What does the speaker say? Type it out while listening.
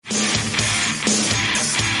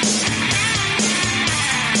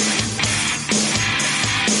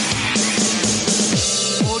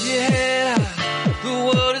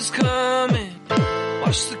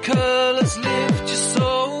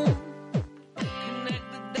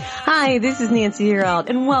Hi, this is Nancy Yearout,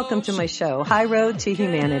 and welcome to my show, High Road to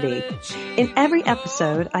Humanity. In every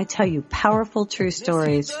episode, I tell you powerful true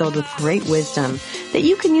stories filled with great wisdom that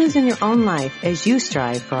you can use in your own life as you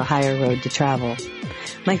strive for a higher road to travel.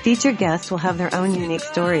 My featured guests will have their own unique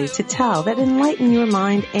stories to tell that enlighten your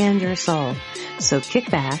mind and your soul. So kick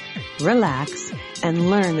back, relax, and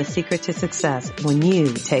learn the secret to success when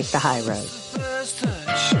you take the high road. First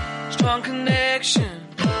touch, strong connection,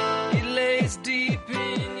 it lays deep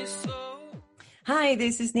in your soul. Hi,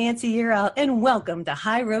 this is Nancy Yearout, and welcome to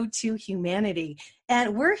High Road to Humanity.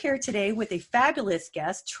 And we're here today with a fabulous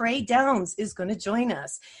guest. Trey Downs is going to join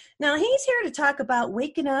us. Now, he's here to talk about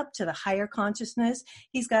waking up to the higher consciousness.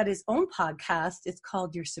 He's got his own podcast. It's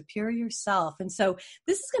called Your Superior Self. And so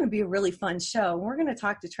this is going to be a really fun show. We're going to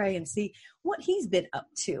talk to Trey and see what he's been up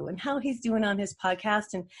to and how he's doing on his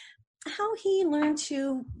podcast and how he learned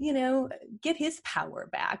to, get his power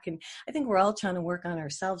back. And I think we're all trying to work on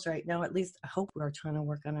ourselves right now. At least I hope we're trying to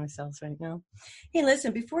work on ourselves right now. Hey,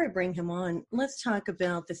 listen, before I bring him on, let's talk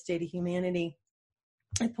about the state of humanity.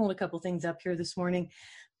 I pulled a couple things up here this morning.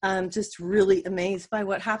 I'm just really amazed by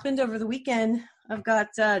what happened over the weekend. I've got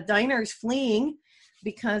diners fleeing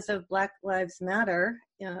because of Black Lives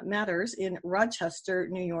Matters in Rochester,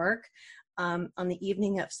 New York, on the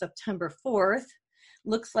evening of September 4th.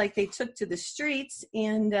 Looks like they took to the streets,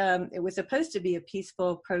 and it was supposed to be a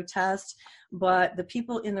peaceful protest, but the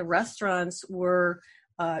people in the restaurants were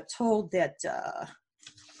told that,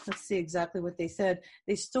 let's see exactly what they said.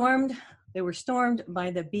 They were stormed by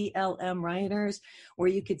the BLM rioters, where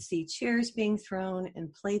you could see chairs being thrown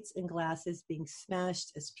and plates and glasses being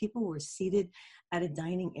smashed as people were seated at a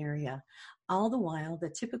dining area. All the while, the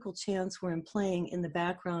typical chants were playing in the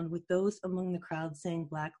background with those among the crowd saying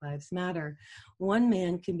Black Lives Matter. One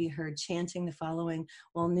man can be heard chanting the following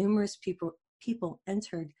while numerous people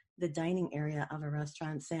entered the dining area of a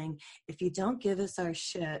restaurant saying, "If you don't give us our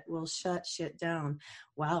shit, we'll shut shit down."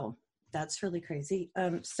 Wow, that's really crazy.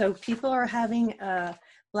 So people are having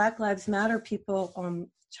Black Lives Matter people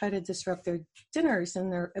try to disrupt their dinners in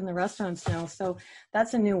the restaurants now. So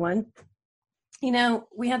that's a new one.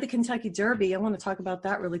 We had the Kentucky Derby. I want to talk about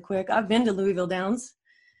that really quick. I've been to Louisville Downs.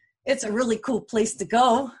 It's a really cool place to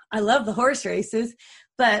go. I love the horse races.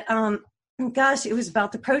 But, gosh, it was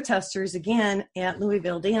about the protesters again at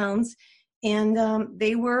Louisville Downs. And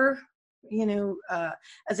they were,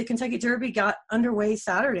 as the Kentucky Derby got underway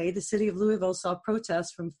Saturday, the city of Louisville saw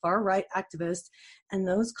protests from far-right activists and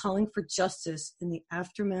those calling for justice in the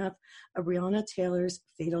aftermath of Breonna Taylor's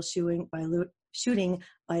fatal shooting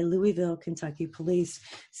by Louisville, Kentucky police.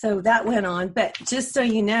 So that went on. But just so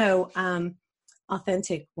you know,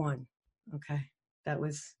 Authentic won. Okay.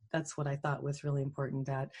 That's what I thought was really important,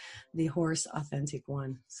 that the horse Authentic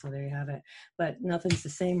won. So there you have it. But nothing's the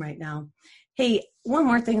same right now. Hey, one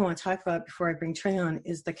more thing I want to talk about before I bring Trey on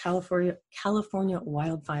is the California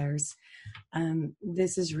wildfires.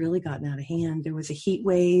 This has really gotten out of hand. There was a heat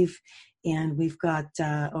wave, and we've got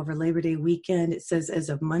over Labor Day weekend, it says as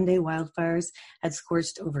of Monday, wildfires had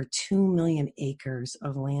scorched over 2 million acres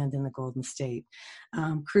of land in the Golden State.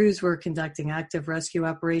 Crews were conducting active rescue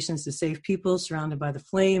operations to save people surrounded by the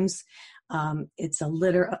flames. It's a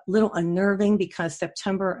little unnerving because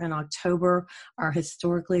September and October are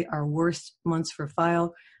historically our worst months for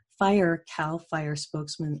fire. CAL FIRE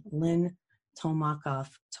spokesman Lynn Tomakoff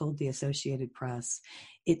told the Associated Press.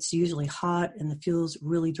 It's usually hot and the fuels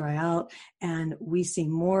really dry out, and we see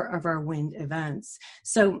more of our wind events.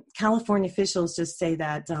 So California officials just say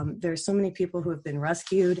that there's so many people who have been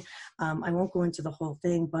rescued. I won't go into the whole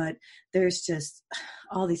thing, but there's just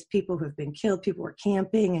all these people who have been killed. People were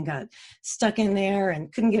camping and got stuck in there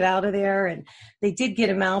and couldn't get out of there. And they did get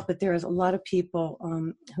them out, but there's a lot of people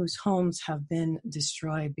whose homes have been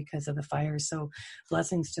destroyed because of the fire. So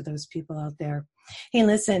blessings to those people out there. Hey,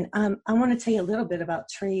 listen, I want to tell you a little bit about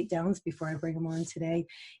Trey Downs before I bring him on today.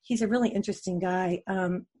 He's a really interesting guy.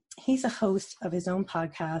 He's a host of his own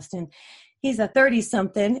podcast, and he's a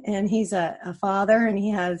 30-something, and he's a father, and he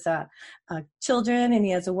has children, and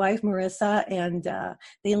he has a wife, Marissa, and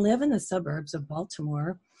they live in the suburbs of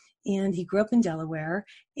Baltimore. And he grew up in Delaware.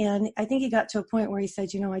 And I think he got to a point where he said,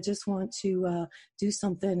 I just want to do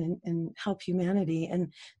something and help humanity.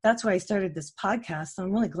 And that's why I started this podcast. So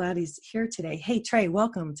I'm really glad he's here today. Hey, Trey,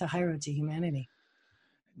 welcome to High Road to Humanity.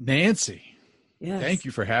 Nancy, yes. Thank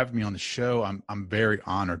you for having me on the show. I'm very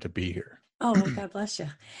honored to be here. Oh, well, God bless you.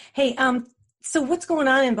 Hey, so what's going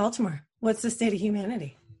on in Baltimore? What's the state of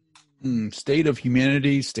humanity? State of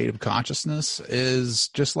humanity, state of consciousness is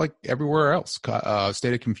just like everywhere else.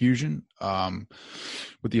 State of confusion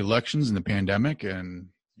with the elections and the pandemic, and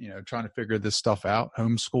trying to figure this stuff out,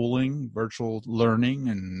 homeschooling, virtual learning,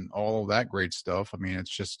 and all of that great stuff. I mean, it's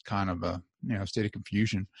just kind of a, state of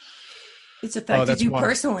confusion. It's affected That's you why.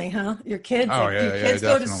 personally, huh? Your kids, Oh, do your yeah, kids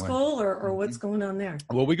go to definitely. school or what's going on there?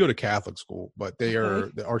 Well, we go to Catholic school, but they are,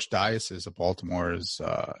 Okay. the Archdiocese of Baltimore is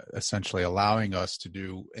essentially allowing us to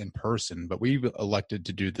do in person, but we've elected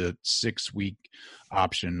to do the 6-week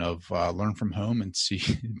option of learn from home and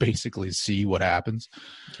basically see what happens.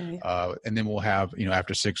 Okay. And then we'll have,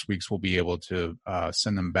 after 6 weeks, we'll be able to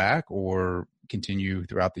send them back or continue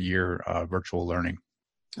throughout the year virtual learning.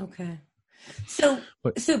 Okay. So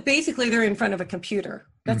basically they're in front of a computer.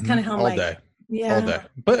 That's kind of how all day. Yeah. All day.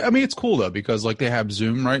 But I mean, it's cool though, because like they have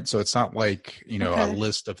Zoom, right? So it's not like, a Okay.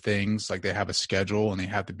 list of things. Like they have a schedule and they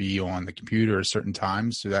have to be on the computer at certain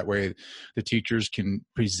times. So that way the teachers can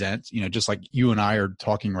present, just like you and I are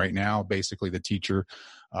talking right now. Basically the teacher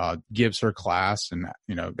gives her class and,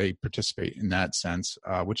 they participate in that sense,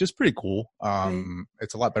 which is pretty cool. Right.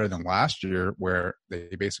 It's a lot better than last year where they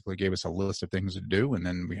basically gave us a list of things to do and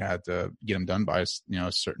then we had to get them done by,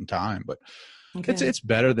 a certain time. But Okay. it's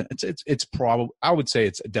better than it's probably, I would say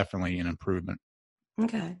it's definitely an improvement.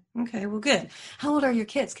 Okay. Well, good. How old are your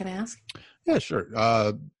kids? Can I ask? Yeah, sure.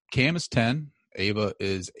 Cam is 10, Ava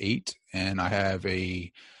is 8, and I have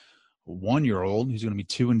a 1-year-old who's going to be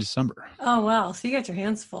 2 in December. Oh, wow. So you got your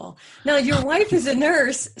hands full. Now, your wife is a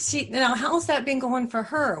nurse. Now, how's that been going for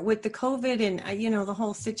her with the COVID and, the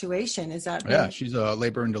whole situation? Is that Yeah, she's a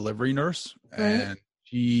labor and delivery nurse. Right. And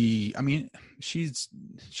she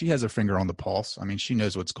has her finger on the pulse. I mean, she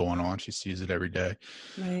knows what's going on. She sees it every day.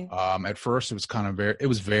 Right. At first it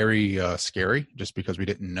was very scary just because we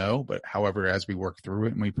didn't know. But however, as we work through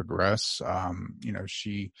it and we progress,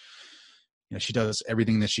 she does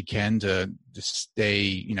everything that she can to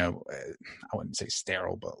stay, I wouldn't say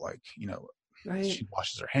sterile, but like, Right. she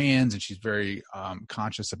washes her hands and she's very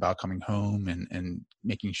conscious about coming home and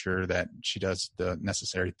making sure that she does the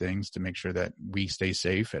necessary things to make sure that we stay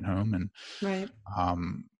safe at home. And Right. I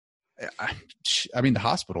mean, the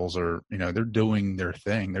hospitals are, they're doing their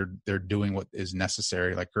thing. They're doing what is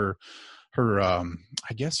necessary. Like her I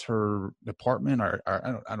guess her department, or I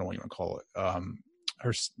don't know what you want to call it.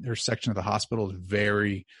 Her section of the hospital is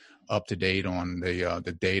very up to date on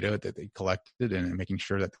the data that they collected and making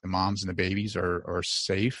sure that the moms and the babies are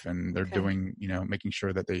safe, and they're doing, making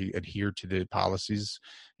sure that they adhere to the policies.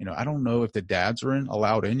 I don't know if the dads are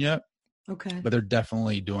allowed in yet. Okay. But they're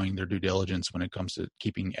definitely doing their due diligence when it comes to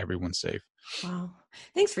keeping everyone safe. Wow.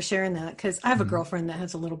 Thanks for sharing that. Because I have a girlfriend that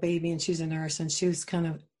has a little baby and she's a nurse, and she was kind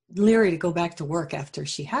of leery to go back to work after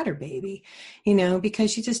she had her baby,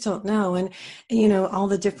 because you just don't know. And, all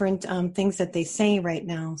the different things that they say right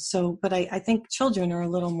now. So, but I think children are a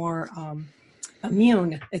little more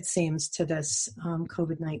immune, it seems, to this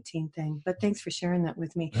COVID-19 thing. But thanks for sharing that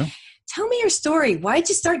with me. Yeah. Tell me your story. Why'd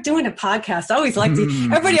you start doing a podcast? I always like to,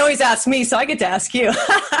 everybody always asks me, so I get to ask you.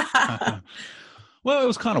 Well, it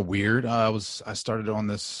was kind of weird. I started on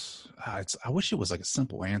this, I wish it was like a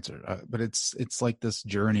simple answer, but it's like this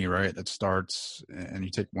journey, right? That starts and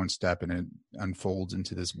you take one step and it unfolds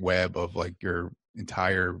into this web of like your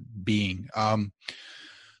entire being.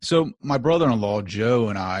 So my brother-in-law, Joe,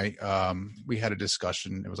 and I, we had a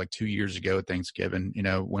discussion. It was like 2 years ago at Thanksgiving,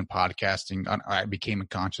 when podcasting, I became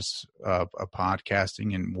conscious of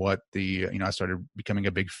podcasting and what I started becoming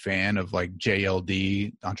a big fan of like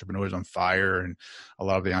JLD, Entrepreneurs on Fire, and a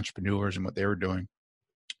lot of the entrepreneurs and what they were doing.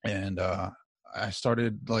 And I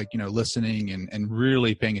started like, listening and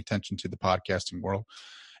really paying attention to the podcasting world.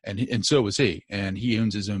 And so was he, and he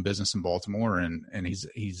owns his own business in Baltimore, and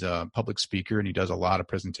he's a public speaker, and he does a lot of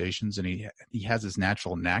presentations, and he has this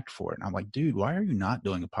natural knack for it. And I'm like, dude, why are you not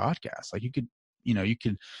doing a podcast? Like you could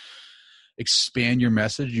expand your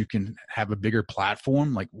message. You can have a bigger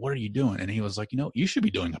platform. Like, what are you doing? And he was like, you should be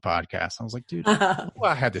doing a podcast. I was like, dude, what do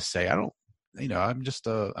I had to say? I don't, I'm just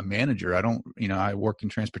a manager. I don't, I work in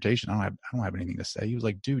transportation. I don't have anything to say. He was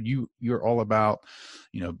like, dude, you're all about,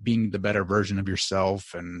 being the better version of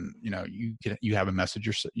yourself. And, you have a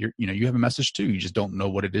message, you have a message too. You just don't know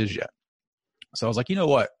what it is yet. So I was like, you know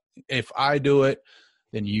what, if I do it,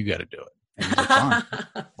 then you got to do it. And he's like, fine,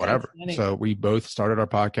 whatever. So we both started our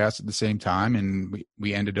podcast at the same time, and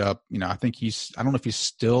we ended up, I think I don't know if he's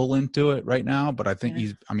still into it right now, but I think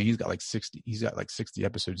he's got like 60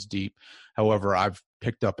 episodes deep. However, I've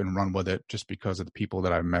picked up and run with it just because of the people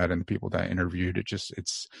that I've met and the people that I interviewed.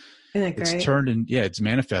 It's turned in, it's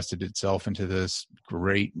manifested itself into this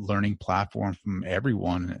great learning platform from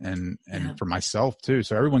everyone and for myself too.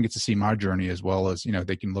 So everyone gets to see my journey as well as,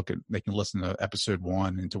 they can listen to episode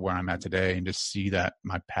 1 and to where I'm at today and just see that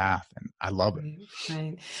my path. And I love it.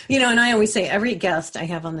 Right. And I always say every guest I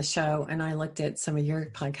have on the show, and I looked at some of your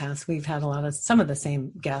podcasts, we've had some of the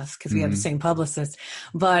same guests because we have the same publicists,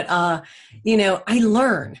 but, I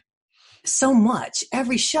learn so much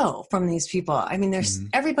every show from these people. I mean,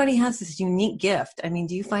 everybody has this unique gift. I mean,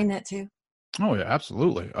 do you find that too? Oh yeah,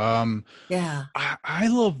 absolutely. Yeah. I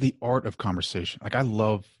love the art of conversation. Like I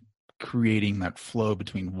love creating that flow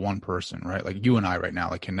between one person, right? Like you and I right now,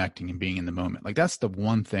 like connecting and being in the moment. Like that's the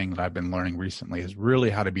one thing that I've been learning recently is really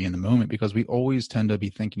how to be in the moment, because we always tend to be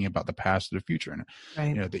thinking about the past or the future. And,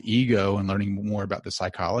 right. The ego and learning more about the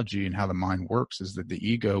psychology and how the mind works is that the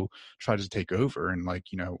ego tries to take over. And like,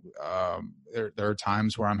 there are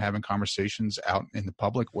times where I'm having conversations out in the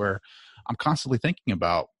public where I'm constantly thinking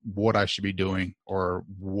about what I should be doing or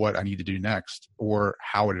what I need to do next or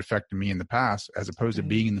how it affected me in the past, as opposed to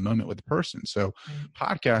being in the moment with the person. So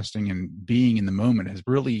podcasting and being in the moment has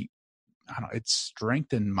really, it's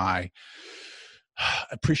strengthened my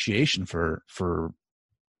appreciation for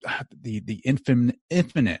the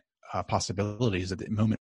infinite possibilities that the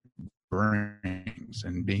moment brings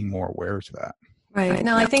and being more aware to that. Right.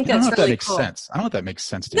 No, I think that's really cool. Sense. I don't know if that makes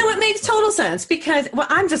sense to you. No, it makes total sense because,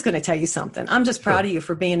 I'm just going to tell you something. I'm just proud of you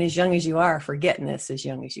for being as young as you are, for getting this as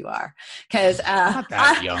young as you are. Because I'm not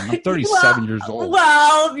that young. I'm 37 years old.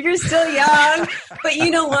 Well, you're still young. But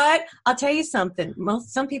you know what? I'll tell you something.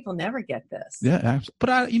 Some people never get this. Yeah,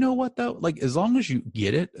 but you know what though? Like as long as you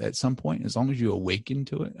get it at some point, as long as you awaken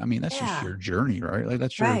to it, I mean, that's just your journey, right? Like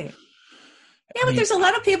that's your. Right. Yeah, but there's a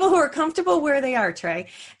lot of people who are comfortable where they are, Trey,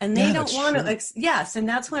 and they don't want to. Yes, and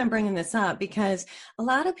that's why I'm bringing this up, because a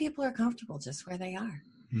lot of people are comfortable just where they are,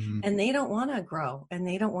 and they don't want to grow, and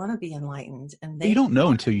they don't want to be enlightened, and you don't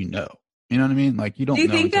know until you know. You know what I mean? Like you don't know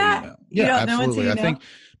think until that? You know. You Yeah, don't know absolutely. until you know? I think,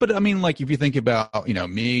 but I mean, like if you think about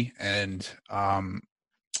me and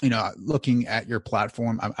looking at your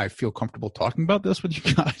platform, I feel comfortable talking about this with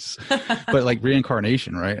you guys. But like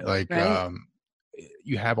reincarnation, right? Like. Right.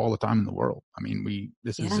 You have all the time in the world. I mean,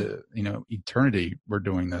 this is eternity. We're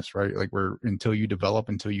doing this, right? Like until you develop,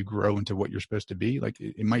 until you grow into what you're supposed to be. Like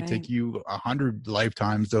it might take you 100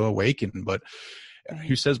 lifetimes to awaken, but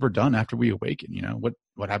who says we're done after we awaken?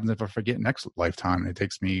 What happens if I forget next lifetime and it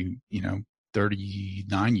takes me,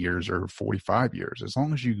 39 years or 45 years? As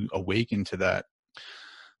long as you awaken to that,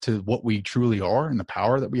 to what we truly are and the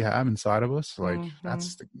power that we have inside of us, like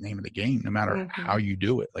that's the name of the game, no matter how you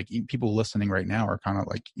do it. Like people listening right now are kind of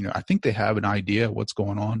like, I think they have an idea of what's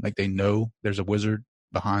going on. Like they know there's a wizard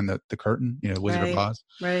behind the curtain, Wizard of Oz.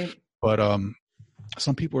 Right. But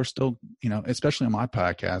some people are still, especially on my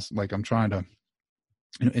podcast, like I'm trying to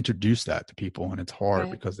introduce that to people, and it's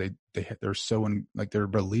hard because they're so like their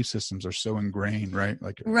belief systems are so ingrained, right?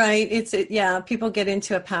 Like people get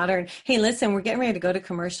into a pattern. Hey, listen, we're getting ready to go to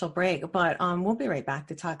commercial break, but we'll be right back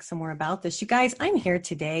to talk some more about this. You guys, I'm here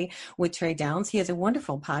today with Trey Downs. He has a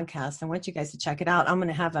wonderful podcast. I want you guys to check it out. I'm going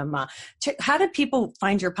to have him. How do people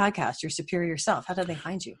find your podcast, Your Superior Self? How do they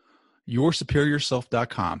find you?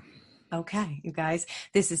 YourSuperiorSelf.com. Okay, you guys,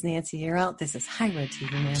 this is Nancy Yearout. This is High Road to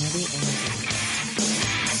Humanity.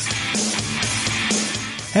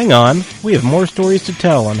 Hang on, we have more stories to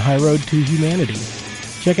tell on High Road to Humanity.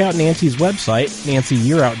 Check out Nancy's website,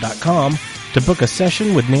 nancyyearout.com, to book a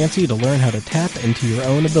session with Nancy to learn how to tap into your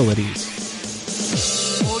own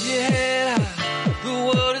abilities. Hold your head high, the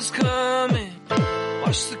world is coming.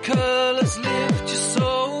 Watch the colors lift your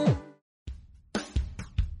soul.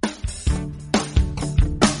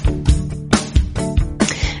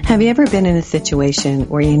 Have you ever been in a situation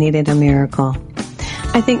where you needed a miracle?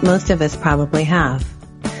 I think most of us probably have.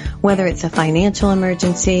 Whether it's a financial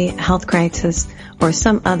emergency, health crisis, or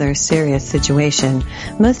some other serious situation,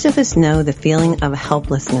 most of us know the feeling of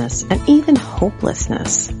helplessness and even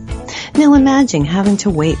hopelessness. Now imagine having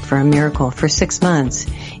to wait for a miracle for 6 months,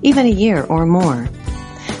 even a year or more.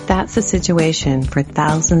 That's the situation for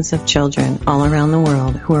thousands of children all around the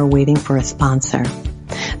world who are waiting for a sponsor.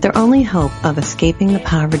 Their only hope of escaping the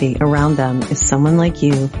poverty around them is someone like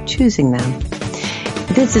you choosing them.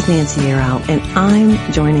 This is Nancy Yearout, and I'm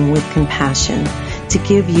joining with compassion to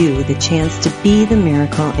give you the chance to be the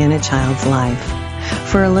miracle in a child's life.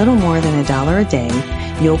 For a little more than $1 a day,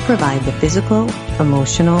 you'll provide the physical,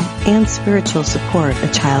 emotional, and spiritual support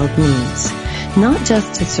a child needs, not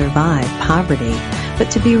just to survive poverty,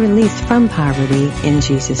 but to be released from poverty in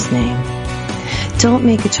Jesus' name. Don't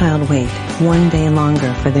make a child wait one day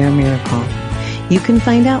longer for their miracle. You can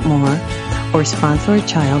find out more or sponsor a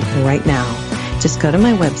child right now. Just go to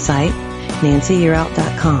my website,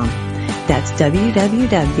 nancyyearout.com. That's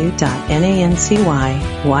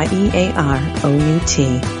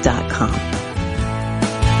www.nancyyearout.com.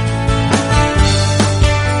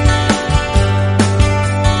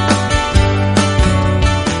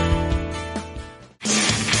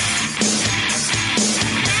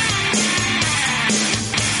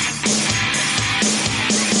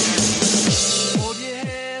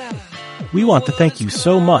 We want to thank you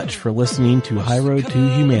so much for listening to High Road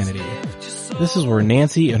to Humanity. This is where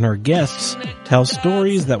Nancy and her guests tell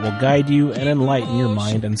stories that will guide you and enlighten your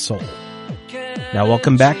mind and soul. Now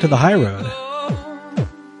welcome back to the High Road.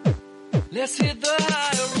 Let's hit the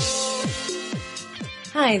high road.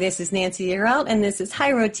 Hi, this is Nancy Yearout, and this is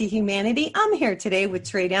High Road to Humanity. I'm here today with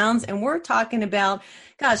Trey Downs, and we're talking about,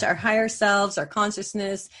 our higher selves, our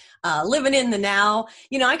consciousness, living in the now.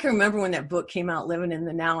 You know, I can remember when that book came out, Living in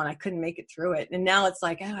the Now, and I couldn't make it through it. And now it's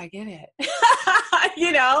like, oh, I get it.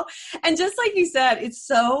 You know, and just like you said, it's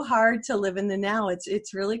so hard to live in the now.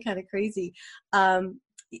 It's really kind of crazy. I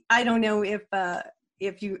don't know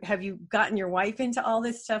if you have gotten your wife into all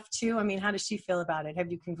this stuff too. I mean, how does she feel about it?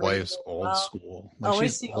 Have you converted? Wife's old school. Like, oh,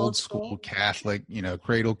 she's is she old school Catholic,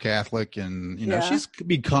 cradle Catholic, and she's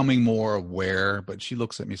becoming more aware. But she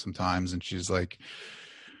looks at me sometimes and she's like,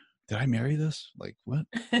 "Did I marry this? Like, what?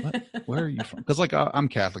 Where are you from?" Because I'm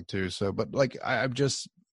Catholic too. So, but I've just,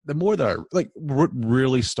 the more that what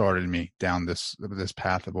really started me down this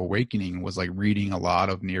path of awakening was reading a lot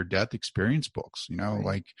of near death experience books.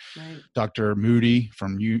 Right. Dr. Moody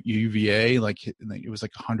from UVA. It was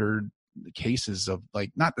 100 cases of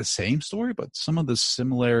not the same story, but some of the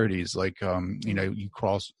similarities. You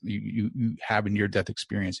have a near death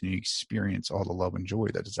experience and you experience all the love and joy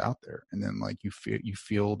that is out there, and then you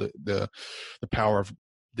feel the power of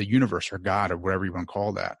the universe or God or whatever you want to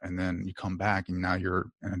call that. And then you come back and now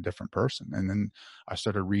you're a different person. And then I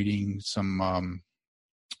started reading some,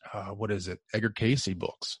 Edgar Cayce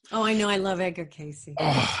books. Oh, I know. I love Edgar Cayce.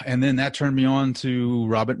 And then that turned me on to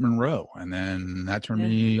Robert Monroe. And then that turned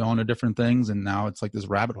me on to different things. And now it's like this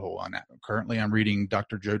rabbit hole on that. Currently I'm reading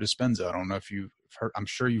Dr. Joe Dispenza. I don't know if you've heard, I'm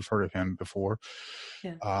sure you've heard of him before.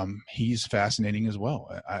 Yeah. He's fascinating as well.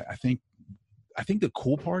 I think the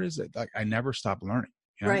cool part is that I never stop learning.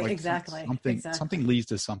 Right, exactly. Something leads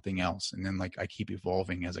to something else, and then I keep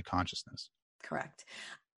evolving as a consciousness. Correct.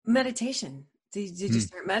 Meditation. Did you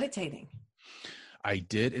start meditating? I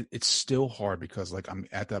did. It's still hard because I'm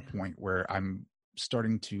at that point where I'm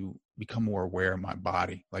starting to become more aware of my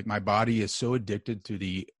body. My body is so addicted to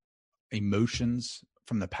the emotions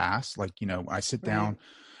from the past. I sit down.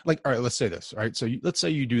 All right, let's say this. All right. So let's say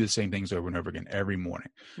you do the same things over and over again every morning.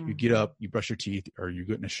 Mm-hmm. You get up, you brush your teeth, or you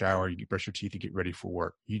get in the shower, you brush your teeth, you get ready for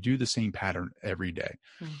work. You do the same pattern every day.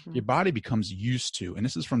 Mm-hmm. Your body becomes used to, and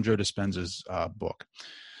this is from Joe Dispenza's book.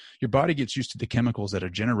 Your body gets used to the chemicals that are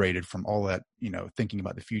generated from all that, thinking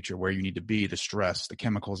about the future, where you need to be, the stress, the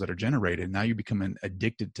chemicals that are generated. Now you become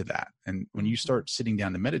addicted to that. And when you start sitting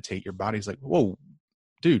down to meditate, your body's like, whoa,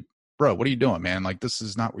 dude. Bro, what are you doing, man? This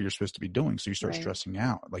is not what you're supposed to be doing. So you start stressing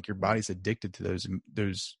out. Your body's addicted to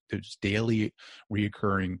those daily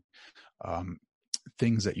reoccurring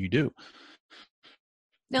things that you do.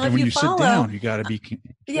 Now, and if when you follow, sit down, you got to be.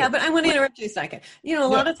 Yeah, but I want to interrupt you a second. A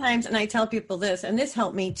lot of times, and I tell people this, and this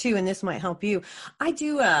helped me too, and this might help you. I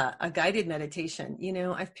do a guided meditation.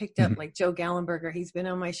 I've picked up Joe Gallenberger. He's been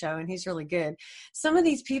on my show, and he's really good. Some of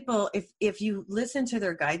these people, if you listen to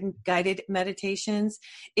their guided meditations,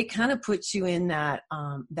 it kind of puts you in that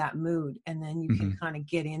mood, and then you can kind of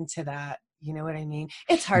get into that. You know what I mean?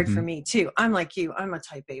 It's hard for me too. I'm like you. I'm a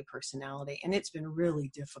type A personality, and it's been really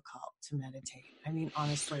difficult to meditate. I mean,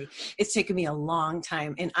 honestly, it's taken me a long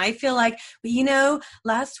time. And I feel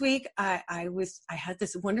last week I had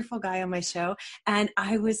this wonderful guy on my show, and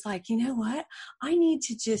I was like, you know what? I need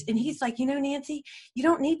to and he's like, Nancy, you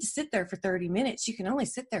don't need to sit there for 30 minutes. You can only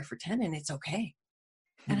sit there for 10 and it's okay.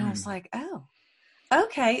 And I was like, oh.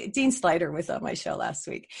 Okay. Dean Slider was on my show last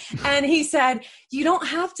week, and he said, you don't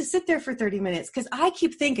have to sit there for 30 minutes. Cause I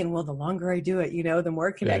keep thinking, well, the longer I do it, the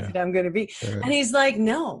more connected I'm going to be. Yeah. And he's like,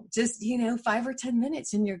 no, just, 5 or 10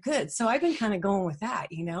 minutes and you're good. So I've been kind of going with that,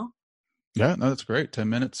 Yeah, no, that's great. 10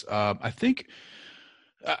 minutes.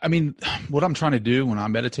 What I'm trying to do when I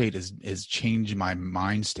meditate is change my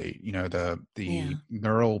mind state, the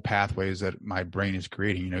neural pathways that my brain is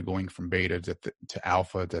creating, going from beta to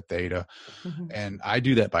alpha to theta. Mm-hmm. And I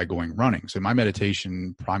do that by going running. So my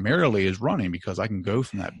meditation primarily is running because I can go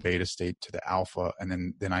from that beta state to the alpha.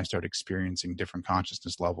 And then I start experiencing different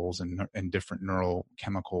consciousness levels and different neural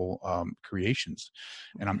chemical creations.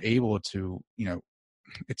 And I'm able to,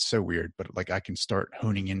 it's so weird, but I can start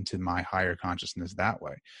honing into my higher consciousness that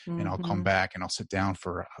way. Mm-hmm. And I'll come back and I'll sit down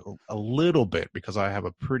for a little bit because I have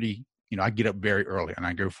a pretty, I get up very early and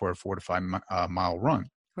I go for a 4 to 5 mile run.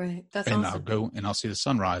 Right. That's and awesome. I'll go and I'll see the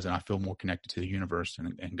sunrise and I feel more connected to the universe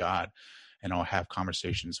and God. And I'll have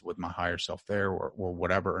conversations with my higher self there or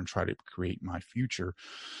whatever and try to create my future.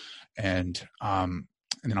 And then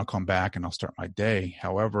I'll come back and I'll start my day.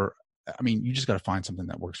 However, you just got to find something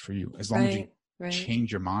that works for you. As long as you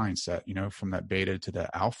change your mindset, from that beta to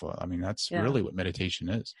the alpha. I mean, that's really what meditation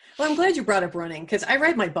is. Well, I'm glad you brought up running, because I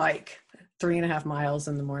ride my bike 3.5 miles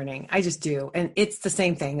in the morning. I just do. And it's the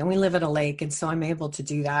same thing. And we live at a lake. And so I'm able to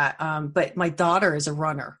do that. But my daughter is a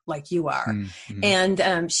runner like you are. Mm-hmm.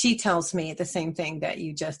 And she tells me the same thing that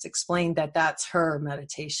you just explained, that that's her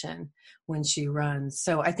meditation when she runs.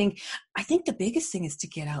 So I think the biggest thing is to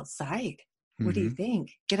get outside. What do you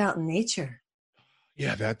think? Get out in nature.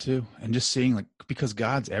 Yeah, that too. And just seeing, because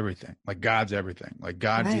God's everything. God's everything.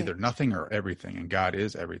 God's either nothing or everything, and God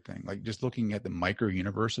is everything. Just looking at the micro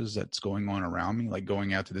universes that's going on around me,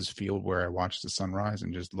 going out to this field where I watch the sunrise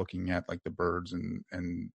and just looking at the birds and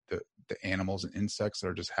the animals and insects that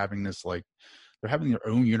are just having this, they're having their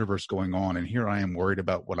own universe going on. And here I am worried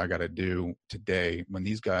about what I got to do today, when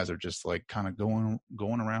these guys are just kind of going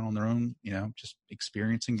around on their own, just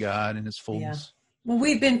experiencing God in his fullness. Yeah. Well,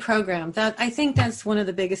 we've been programmed. I think that's one of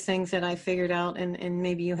the biggest things that I figured out, and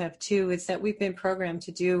maybe you have too, is that we've been programmed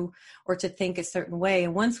to do or to think a certain way.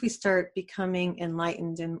 And once we start becoming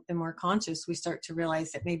enlightened and more conscious, we start to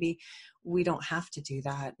realize that maybe we don't have to do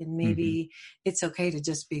that. And maybe it's okay to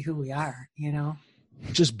just be who we are,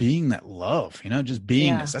 Just being that love, just beingness.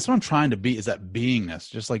 Yeah. That's what I'm trying to be, is that beingness,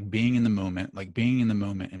 just being in the moment,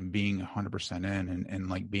 and being 100% in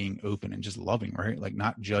and being open and just loving, right?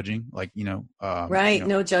 Not judging, right.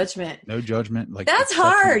 No judgment. No judgment. That's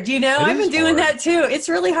hard. I've been doing hard. that too. It's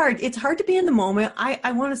really hard. It's hard to be in the moment.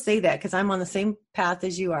 I want to say that because I'm on the same path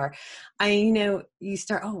as you are. You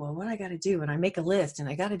start, what I got to do? And I make a list and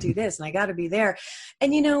I got to do this and I got to be there.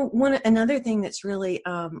 And another thing that's really,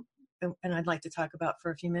 and I'd like to talk about for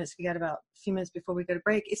a few minutes, we got about a few minutes before we go to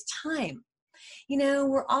break, is time.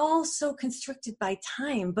 We're all so constricted by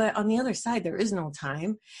time, but on the other side, there is no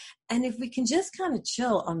time. And if we can just kind of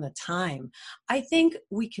chill on the time, I think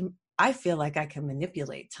I feel like I can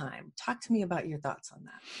manipulate time. Talk to me about your thoughts on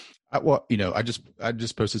that. I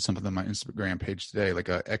just posted something on my Instagram page today, like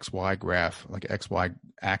a XY graph, like XY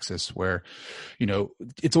axis, where,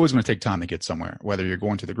 it's always going to take time to get somewhere, whether you're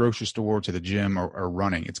going to the grocery store, to the gym, or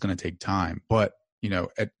running. It's going to take time. But,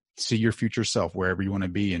 see your future self wherever you want to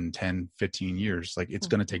be in 10, 15 years, it's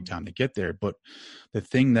going to take time to get there. But the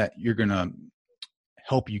thing that you're going to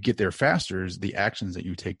help you get there faster is the actions that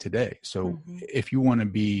you take today. So if you want to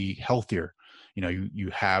be healthier,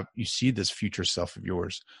 you see this future self of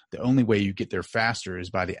yours. The only way you get there faster is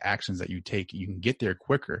by the actions that you take. You can get there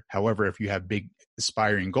quicker. However, if you have big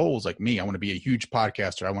aspiring goals like me, I want to be a huge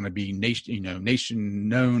podcaster. I want to be nation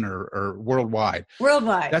known or worldwide.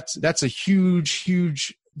 That's a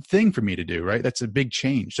huge thing for me to do, right? That's a big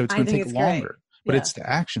change. So it's going to take longer. Great. But it's the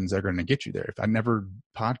actions that are going to get you there. If I never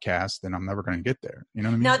podcast, then I'm never going to get there. You know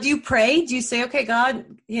what I mean? Now, do you pray? Do you say, okay, God,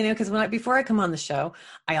 because before I come on the show,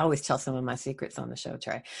 I always tell some of my secrets on the show,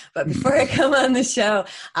 Trey. But before I come on the show,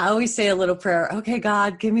 I always say a little prayer. Okay,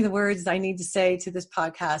 God, give me the words I need to say to this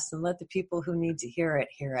podcast and let the people who need to hear it,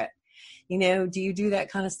 hear it. Do you do that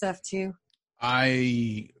kind of stuff too?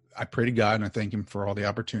 I pray to God and I thank him for all the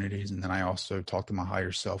opportunities. And then I also talk to my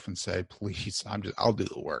higher self and say, please, I'll do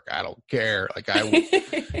the work. I don't care.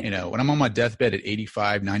 When I'm on my deathbed at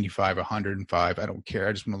 85, 95, 105, I don't care.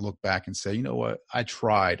 I just want to look back and say, you know what? I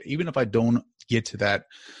tried. Even if I don't get to that,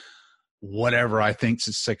 whatever I think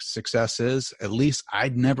success is, at least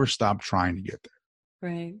I'd never stop trying to get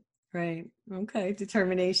there. Right. Okay.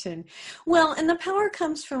 Determination. Well, and the power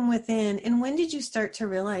comes from within. And when did you start to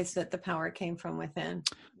realize that the power came from within?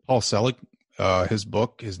 Paul Selig, his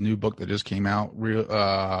new book that just came out,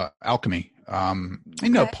 Alchemy.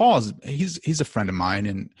 Paul he's a friend of mine,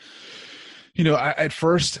 and at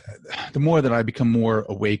first, the more that I become more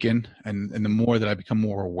awakened, and the more that I become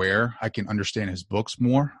more aware, I can understand his books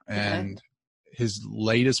more. And his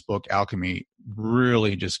latest book, Alchemy,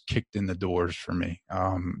 really just kicked in the doors for me.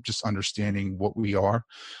 Just understanding what we are,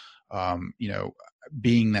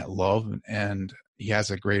 being that love. And he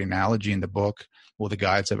has a great analogy in the book. Well, the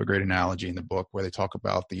guides have a great analogy in the book where they talk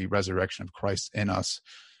about the resurrection of Christ in us.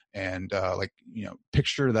 And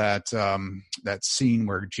picture that scene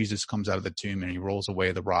where Jesus comes out of the tomb and he rolls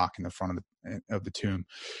away the rock in the front of the tomb.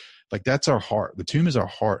 That's our heart. The tomb is our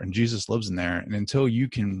heart, and Jesus lives in there. And until you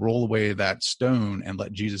can roll away that stone and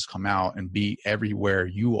let Jesus come out and be everywhere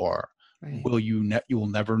you are, you will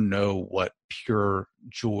never know what pure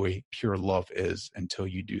joy, pure love is until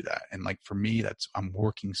you do that. And for me, I'm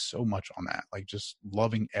working so much on that, just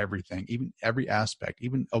loving everything, even every aspect,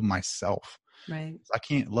 even of myself. Right. I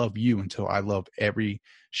can't love you until I love every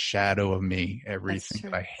shadow of me, everything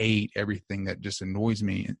that I hate, everything that just annoys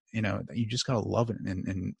me. You just got to love it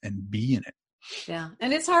and be in it. Yeah.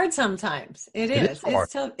 And it's hard sometimes. It is. Hard.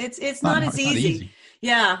 It's not as easy.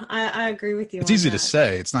 Yeah, I agree with you. It's on easy that. to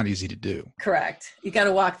say. It's not easy to do. Correct. You got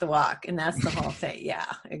to walk the walk, and that's the whole thing.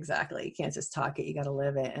 Yeah, exactly. You can't just talk it. You got to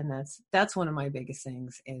live it, and that's one of my biggest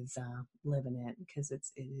things is living it, because it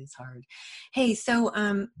is hard. Hey, so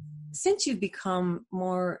since you've become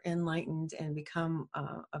more enlightened and become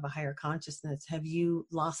of a higher consciousness, have you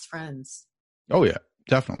lost friends? Oh yeah,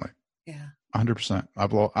 definitely. Yeah. 100%.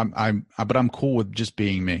 But I'm cool with just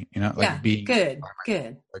being me, like Yeah. being Good.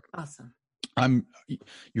 like Awesome.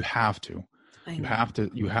 you have to. I You know. have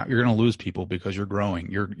to. You're going to lose people because you're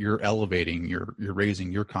growing. You're elevating. You're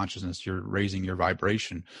raising your consciousness. You're raising your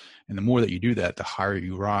vibration, and the more that you do that, the higher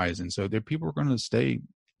you rise. And so there, people are going to stay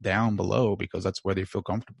down below because that's where they feel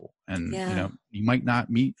comfortable. And Yeah. you might not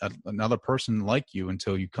meet another person like you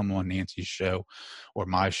until you come on Nancy's show or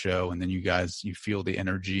my show, and then you feel the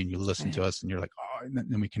energy and you listen Right. to us, and you're like, oh, and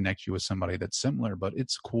then we connect you with somebody that's similar. But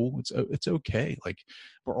it's cool. It's okay. Like,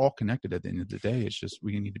 we're all connected at the end of the day. It's just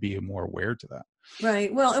we need to be more aware to that.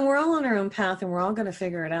 Right. Well, and we're all on our own path, and we're all going to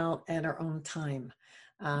figure it out at our own time.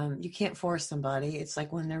 You can't force somebody. It's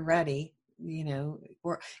like when they're ready,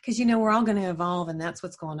 because we're all going to evolve, and that's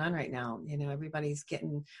what's going on right now.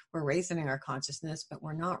 We're raising our consciousness, but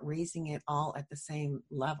we're not raising it all at the same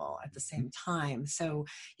level at the same time. So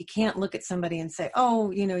you can't look at somebody and say, oh,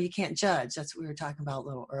 you can't judge. That's what we were talking about a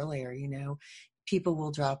little earlier. People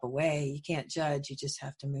will drop away. You can't judge. You just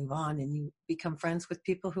have to move on, and you become friends with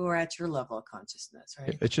people who are at your level of consciousness,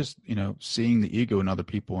 right? It's just, seeing the ego in other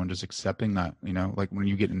people and just accepting that, like when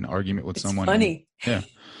you get in an argument with someone. Funny. I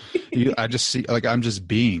just see, like, I'm just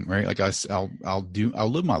being, right? Like I'll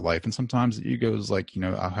live my life. And sometimes the ego is like,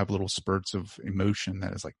 I'll have little spurts of emotion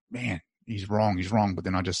that is like, man, he's wrong. But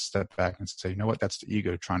then I just step back and say, you know what? That's the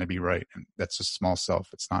ego trying to be right. And that's a small self.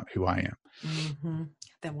 It's not who I am. Mm-hmm.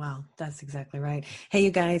 Wow, that's exactly right. Hey,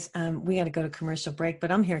 you guys, we got to go to commercial break,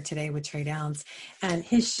 but I'm here today with Trey Downs, and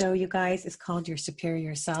his show, you guys, is called Your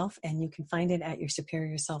Superior Self, and you can find it at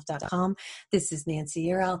yoursuperiorself.com. This is Nancy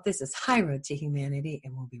Yearout. This is High Road to Humanity,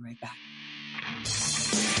 and we'll be right back.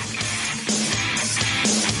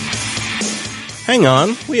 Hang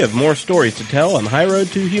on, we have more stories to tell on High Road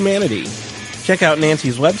to Humanity. Check out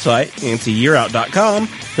Nancy's website, nancyyearout.com,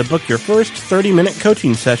 to book your first 30-minute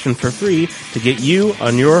coaching session for free to get you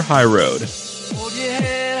on your high road. Hold your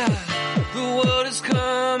head high, the world is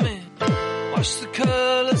coming. Watch the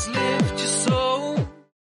colors lift your soul.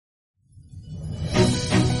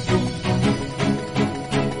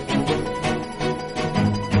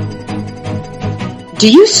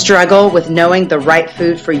 Do you struggle with knowing the right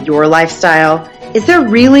food for your lifestyle? Is there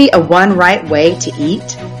really a one right way to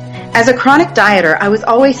eat? As a chronic dieter, I was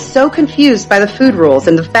always so confused by the food rules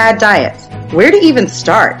and the fad diets. Where to even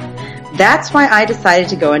start? That's why I decided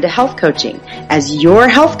to go into health coaching. As your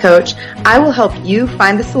health coach, I will help you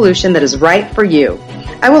find the solution that is right for you.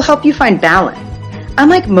 I will help you find balance.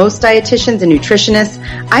 Unlike most dietitians and nutritionists,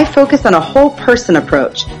 I focus on a whole person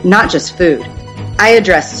approach, not just food. I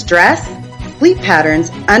address stress, sleep patterns,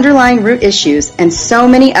 underlying root issues, and so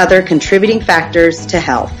many other contributing factors to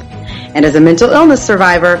health. And as a mental illness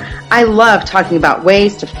survivor, I love talking about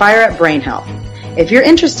ways to fire up brain health. If you're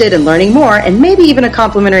interested in learning more and maybe even a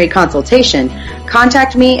complimentary consultation,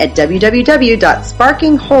 contact me at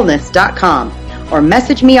www.sparkingwholeness.com or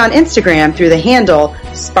message me on Instagram through the handle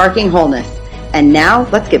Sparking Wholeness. And now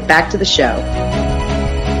let's get back to the show.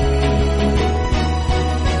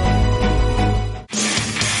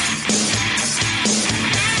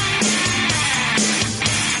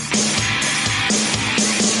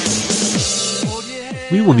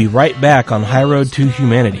 We will be right back on High Road to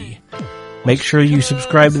Humanity. Make sure you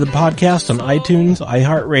subscribe to the podcast on iTunes,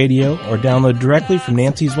 iHeartRadio, or download directly from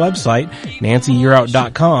Nancy's website,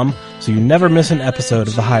 nancyyearout.com, so you never miss an episode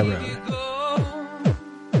of The High Road.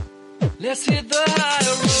 Let's hit the high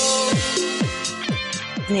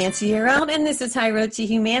road. Nancy Yearout, and this is High Road to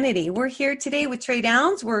Humanity. We're here today with Trey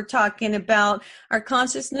Downs. We're talking about our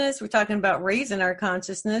consciousness. We're talking about raising our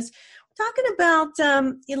consciousness. We're talking about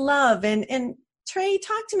love. And Trey,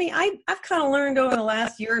 talk to me. I've kind of learned over the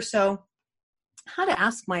last year or so how to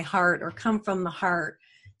ask my heart or come from the heart.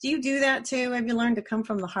 Do you do that too? Have you learned to come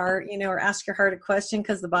from the heart, or ask your heart a question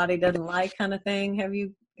because the body doesn't like, kind of thing? Have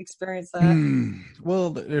you experienced that? Well,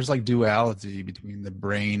 there's like duality between the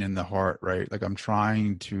brain and the heart, right? Like I'm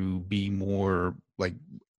trying to be more like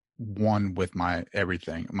one with my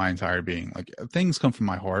everything, my entire being. Like things come from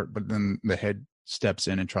my heart, but then the head steps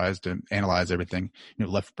in and tries to analyze everything.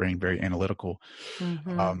 Left brain, very analytical.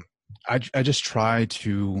 Mm-hmm. I just try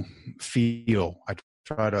to feel. I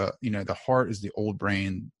try to, the heart is the old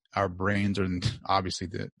brain our brains are obviously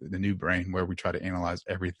the new brain where we try to analyze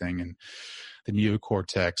everything, and the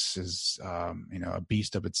neocortex is, a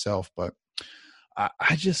beast of itself. But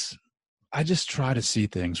I just try to see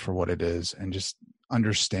things for what it is and just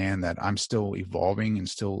understand that I'm still evolving and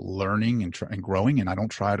still learning and growing. And I don't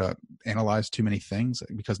try to analyze too many things,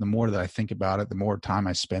 because the more that I think about it, the more time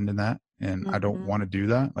I spend in that. And I don't want to do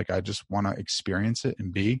that. Like, I just want to experience it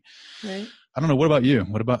and be. Right. I don't know. What about you?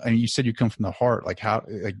 What about, I mean, you said you come from the heart. Like, how,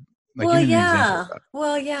 like Well, give me an yeah. example of that.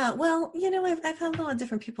 Well, yeah. Well, I've had a lot of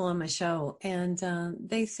different people on my show, and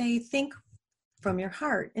they say, think from your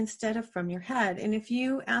heart instead of from your head. And if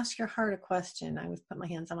you ask your heart a question, I always put my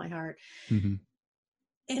hands on my heart,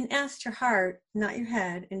 and ask your heart, not your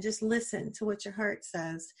head, and just listen to what your heart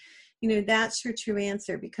says. That's your true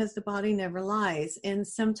answer, because the body never lies. And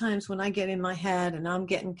sometimes when I get in my head and I'm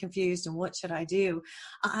getting confused and what should I do,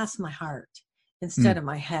 I'll ask my heart instead of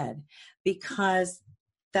my head, because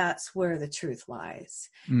that's where the truth lies.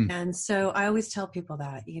 And so I always tell people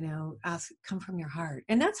that, come from your heart.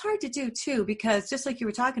 And that's hard to do too, because just like you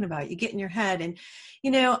were talking about, you get in your head and,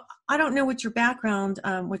 I don't know what your background,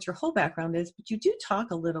 what your whole background is, but you do talk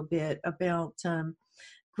a little bit about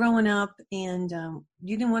growing up, and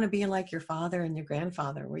you didn't want to be like your father and your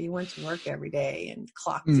grandfather, where you went to work every day and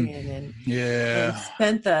clocked in and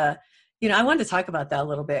spent I wanted to talk about that a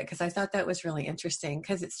little bit, because I thought that was really interesting,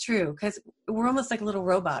 because it's true, because we're almost like little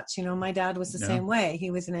robots. My dad was the same way.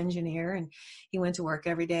 He was an engineer, and he went to work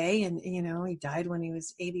every day, and, he died when he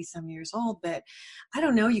was 80 some years old. But I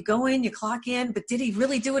don't know, you go in, you clock in, but did he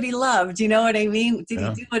really do what he loved? You know what I mean? Did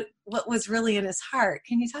he do what was really in his heart?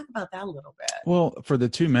 Can you talk about that a little bit? Well, for the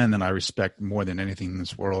two men that I respect more than anything in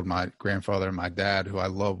this world, my grandfather and my dad, who I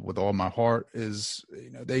love with all my heart, is,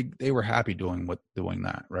 they were happy doing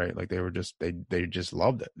that, right? Like, they were just, they just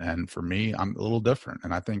loved it. And for me, I'm a little different.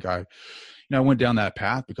 And I think I went down that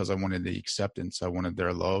path because I wanted the acceptance. I wanted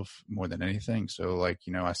their love more than anything. So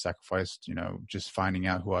I sacrificed, just finding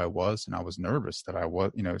out who I was. And I was nervous that I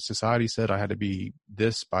was, society said I had to be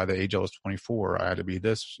this by the age I was 24. I had to be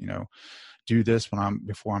this, do this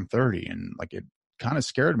before I'm 30. And it kind of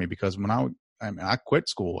scared me, because when I quit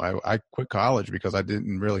school, I quit college because I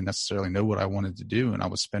didn't really necessarily know what I wanted to do. And I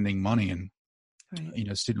was spending money, and,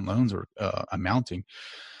 student loans were amounting.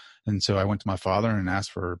 And so I went to my father and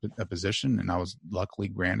asked for a position, and I was luckily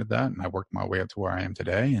granted that. And I worked my way up to where I am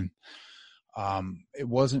today. And it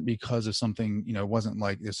wasn't because of something, it wasn't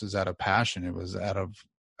like this is out of passion. It was out of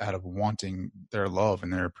wanting their love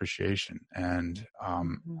and their appreciation. And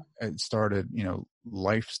it started,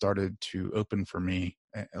 life started to open for me.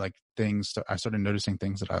 I started noticing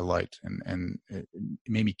things that I liked, and it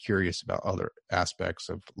made me curious about other aspects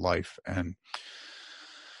of life. And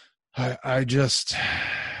I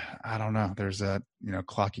don't know. There's that,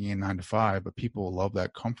 clocking in 9 to 5, but people love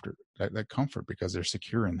that comfort, that comfort, because they're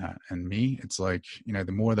secure in that. And me, it's like,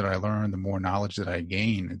 the more that I learn, the more knowledge that I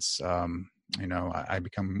gain, it's, I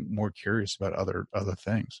become more curious about other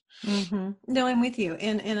things. No, I'm with you.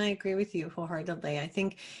 And I agree with you wholeheartedly. I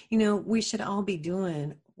think, we should all be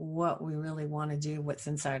doing what we really want to do, what's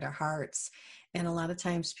inside our hearts. And a lot of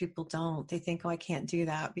times people don't. They think, oh, I can't do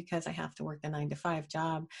that because I have to work the 9 to 5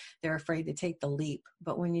 job. They're afraid to take the leap.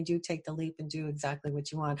 But when you do take the leap and do exactly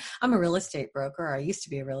what you want, I'm a real estate broker. I used to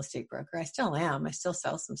be a real estate broker. I still am. I still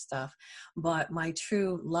sell some stuff. But my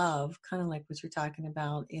true love, kind of like what you're talking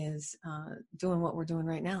about, is doing what we're doing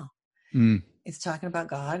right now. It's talking about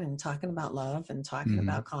God and talking about love and talking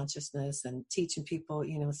about consciousness and teaching people,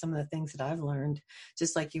 some of the things that I've learned,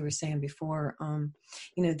 just like you were saying before,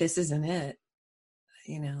 this isn't it.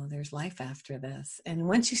 There's life after this. And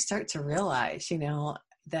once you start to realize,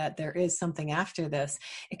 that there is something after this,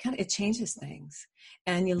 it changes things,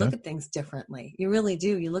 and you look at things differently. You really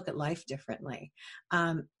do. You look at life differently.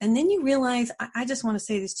 And then you realize, I just want to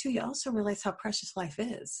say this too. You also realize how precious life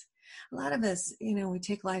is. A lot of us, we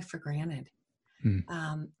take life for granted.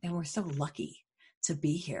 And we're so lucky to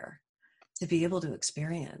be here, to be able to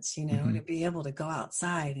experience, to be able to go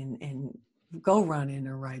outside and go running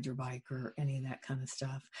or ride your bike or any of that kind of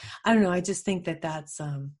stuff. I don't know. I just think that's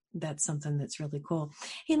something that's really cool.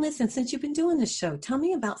 Hey, listen, since you've been doing this show, tell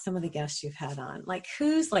me about some of the guests you've had on. Like,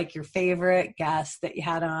 who's like your favorite guest that you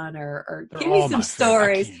had on, or give me some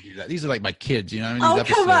stories. These are like my kids, I mean? Oh,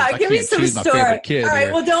 come on. Give me some stories. All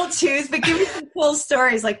right. Well, don't choose, but give me some cool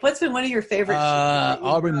stories. Like, what's been one of your favorites?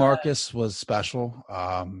 Aubrey Marcus was special.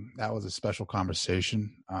 That was a special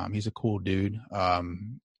conversation. He's a cool dude.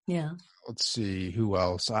 Yeah. Let's see who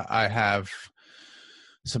else. I have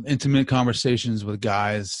some intimate conversations with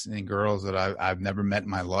guys and girls that I've never met in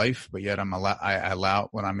my life, but yet I allow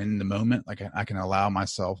when I'm in the moment, like I can allow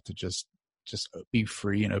myself to just just be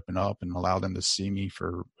free and open up and allow them to see me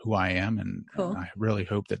for who I am. And, Cool. and I really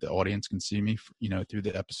hope that the audience can see me, through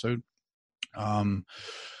the episode.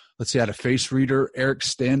 Let's see, I had a face reader, Eric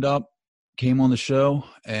Stand Up, came on the show,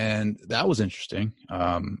 and that was interesting.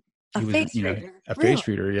 He was, face reader. a face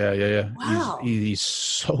reader. Yeah. Wow. He's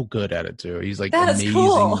so good at it too. He's like That's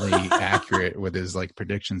amazingly cool. accurate with his like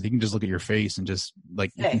predictions. He can just look at your face and just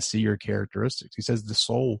like you can see your characteristics. He says the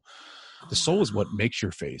soul is what makes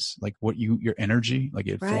your face, like your energy, like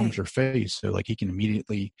it forms your face. So like he can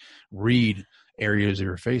immediately read areas of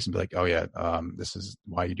your face and be like, oh yeah, this is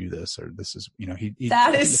why you do this, or this is,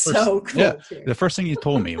 that is so cool. Yeah, the first thing he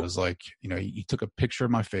told me was like, he took a picture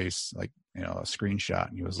of my face, like, a screenshot,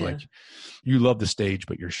 and he was like, you love the stage,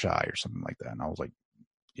 but you're shy, or something like that. And I was like,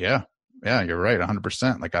 yeah, you're right.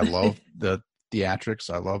 100%. Like I love the theatrics.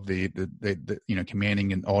 I love the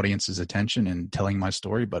commanding an audience's attention and telling my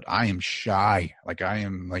story, but I am shy. Like I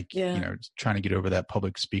am like, trying to get over that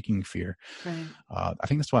public speaking fear. Right. I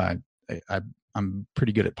think that's why I'm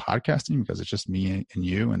pretty good at podcasting, because it's just me and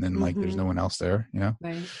you, and then like there's no one else there,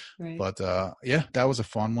 Right. But that was a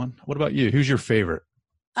fun one. What about you? Who's your favorite?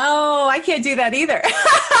 Oh, I can't do that either.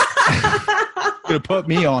 Gonna put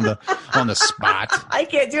me on the spot. I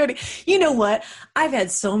can't do it. You know what? I've had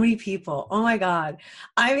so many people. Oh my God.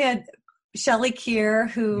 I've had Shelley Keir,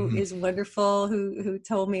 who is wonderful, who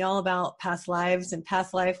told me all about past lives and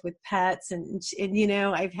past life with pets. And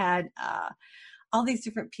I've had all these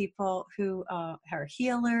different people who are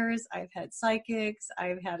healers. I've had psychics.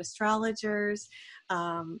 I've had astrologers.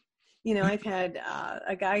 I've had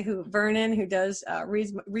a guy Vernon, who does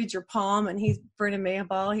reads your palm, and he's Vernon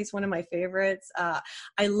Mayaball. He's one of my favorites.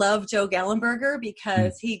 I love Joe Gallenberger,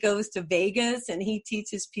 because he goes to Vegas and he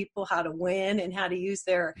teaches people how to win and how to use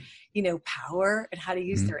their, power and how to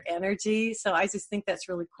use their energy. So I just think that's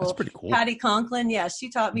really cool. That's pretty cool. Patty Conklin, she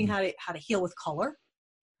taught me how to heal with color.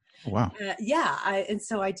 Wow. And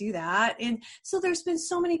so I do that. And so there's been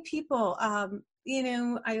so many people,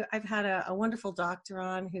 I've had a wonderful doctor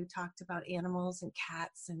on who talked about animals and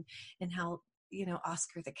cats and how,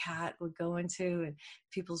 Oscar the cat would go into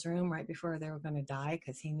people's room right before they were going to die,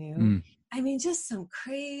 because he knew. I mean, just some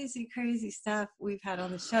crazy, crazy stuff we've had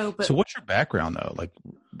on the show. But so what's your background though? Like,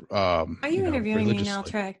 are you interviewing me now,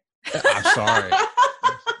 Trey? I'm sorry.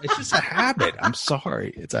 It's just a habit. I'm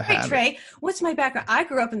sorry. It's a habit. Hey, Trey, what's my background? I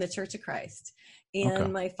grew up in the Church of Christ.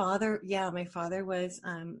 And my father was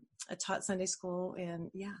taught Sunday school and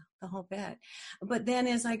the whole bit. But then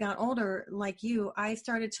as I got older, like you, I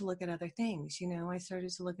started to look at other things. I started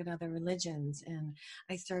to look at other religions, and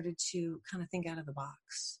I started to kind of think out of the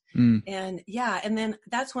box. And and then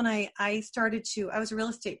that's when I was a real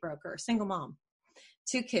estate broker, single mom,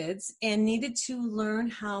 2 kids, and needed to learn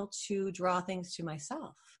how to draw things to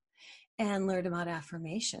myself, and learned about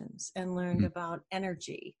affirmations, and learned about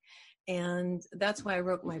energy. And that's why I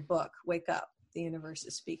wrote my book, Wake Up, The Universe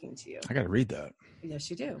is Speaking to You. I got to read that. Yes,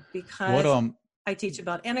 you do. Because I teach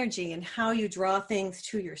about energy and how you draw things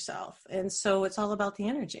to yourself. And so it's all about the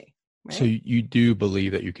energy. Right? So you do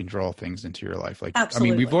believe that you can draw things into your life? Like, absolutely.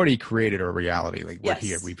 I mean, we've already created our reality. Like we're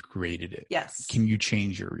here, we've created it. Yes. Can you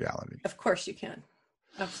change your reality? Of course you can.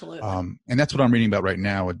 Absolutely. And that's what I'm reading about right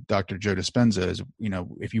now with Dr. Joe Dispenza is,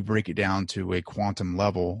 if you break it down to a quantum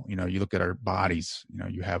level, you look at our bodies,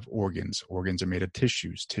 you have organs. Organs are made of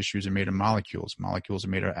tissues. Tissues are made of molecules. Molecules are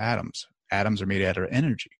made of atoms. Atoms are made out of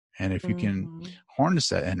energy. And if you can harness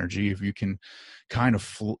that energy, if you can kind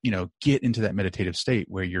of, get into that meditative state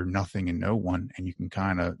where you're nothing and no one, and you can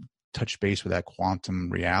kind of touch base with that quantum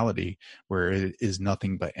reality where it is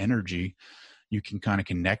nothing but energy, you can kind of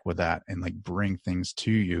connect with that and like bring things to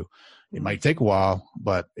you. It might take a while,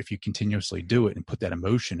 but if you continuously do it and put that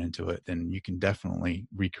emotion into it, then you can definitely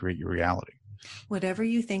recreate your reality. Whatever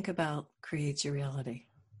you think about creates your reality.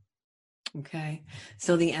 Okay.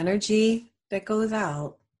 So the energy that goes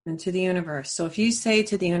out into the universe. So if you say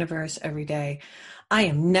to the universe every day, I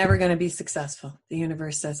am never going to be successful. The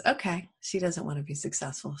universe says, okay, she doesn't want to be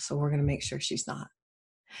successful, so we're going to make sure she's not.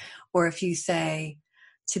 Or if you say,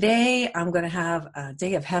 today, I'm going to have a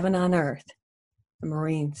day of heaven on earth. The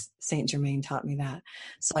Marines, Saint Germain taught me that.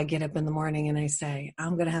 So I get up in the morning and I say,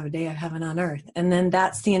 I'm going to have a day of heaven on earth. And then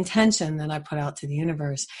that's the intention that I put out to the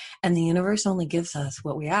universe. And the universe only gives us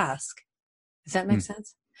what we ask. Does that make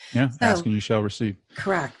sense? Yeah. So, ask and you shall receive.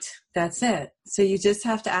 Correct. That's it. So you just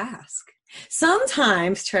have to ask.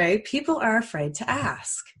 Sometimes, Trey, people are afraid to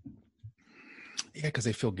ask. Yeah, because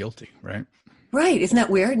they feel guilty, right? Right. Isn't that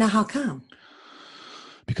weird? Now, how come?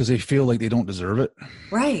 Because they feel like they don't deserve it.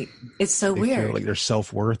 Right. It's so they weird. Feel like their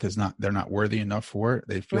self-worth is not, they're not worthy enough for it.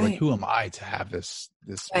 They feel Right. like, who am I to have this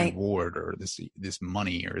Right. reward or this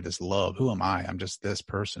money or this love? Who am I? I'm just this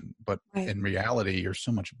person. But Right. in reality, you're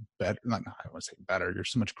so much better. I don't want to say better. You're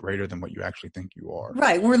so much greater than what you actually think you are.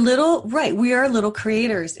 Right. We are little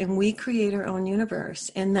creators, and we create our own universe.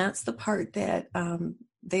 And that's the part that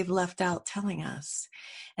they've left out telling us.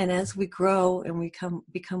 And as we grow and we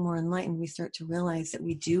become more enlightened, we start to realize that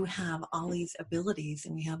we do have all these abilities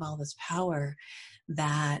and we have all this power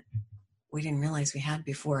that we didn't realize we had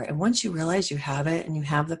before. And once you realize you have it and you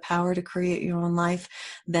have the power to create your own life,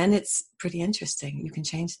 then it's pretty interesting. You can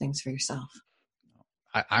change things for yourself.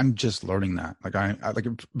 I'm just learning that. Like I like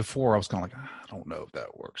before, I was kind of like, I don't know if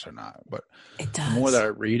that works or not. But it does. The more that I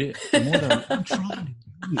read it, the more that I'm trying to do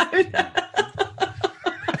it.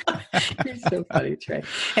 You're so funny, Trey.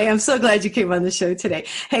 Hey, I'm so glad you came on the show today.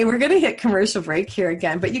 Hey, we're going to hit commercial break here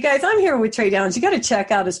again. But you guys, I'm here with Trey Downs. You got to check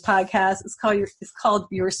out his podcast. It's called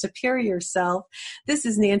Your Superior Self. This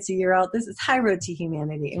is Nancy Yearout. This is High Road to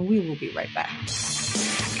Humanity, and we will be right back.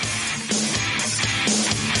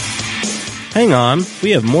 Hang on,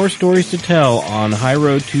 we have more stories to tell on High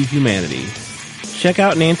Road to Humanity. Check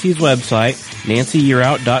out Nancy's website,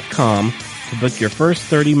 nancyyearout.com, to book your first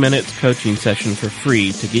 30 minutes coaching session for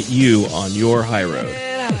free to get you on your high road.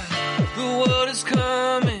 The world is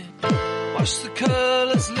coming. Watch the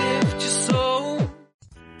colors lift your soul.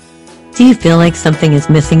 Do you feel like something is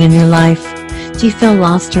missing in your life? Do you feel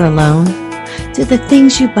lost or alone? Do the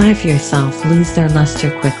things you buy for yourself lose their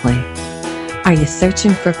luster quickly? Are you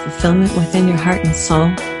searching for fulfillment within your heart and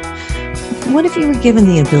soul? What if you were given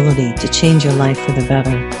the ability to change your life for the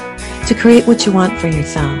better? To create what you want for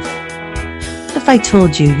yourself? What if I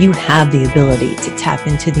told you you have the ability to tap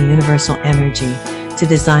into the universal energy to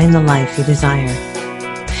design the life you desire?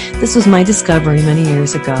 This was my discovery many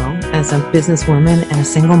years ago. As a businesswoman and a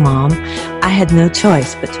single mom, I had no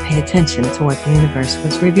choice but to pay attention to what the universe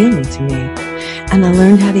was revealing to me, and I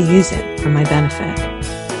learned how to use it for my benefit.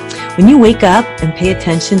 When you wake up and pay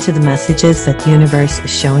attention to the messages that the universe is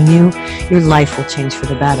showing you, your life will change for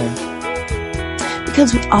the better.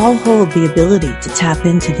 Because we all hold the ability to tap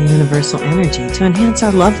into the universal energy to enhance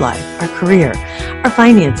our love life, our career, our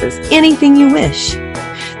finances, anything you wish.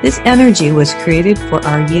 This energy was created for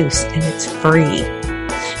our use, and it's free.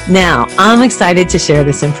 Now, I'm excited to share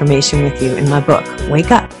this information with you in my book, Wake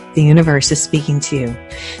Up, The Universe is Speaking to You.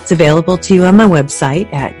 It's available to you on my website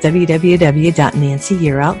at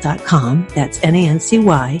www.nancyyearout.com. That's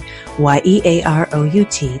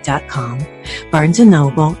NancyYearout.com, Barnes &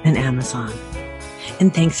 Noble, and Amazon.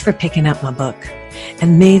 And thanks for picking up my book.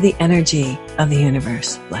 And may the energy of the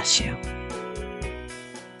universe bless you.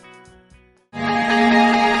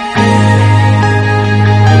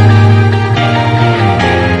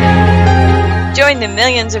 Join the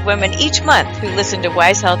millions of women each month who listen to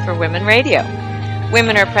Wise Health for Women Radio.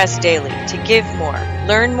 Women are pressed daily to give more,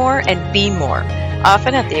 learn more, and be more,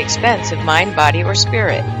 often at the expense of mind, body, or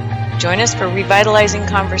spirit. Join us for revitalizing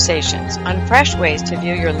conversations on fresh ways to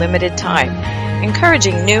view your limited time,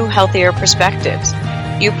 encouraging new, healthier perspectives.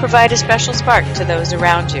 You provide a special spark to those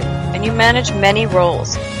around you, and you manage many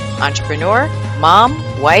roles: entrepreneur, mom,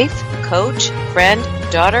 wife, coach, friend,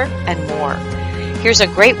 daughter, and more. Here's a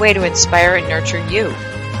great way to inspire and nurture you.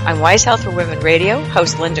 On Wise Health for Women Radio,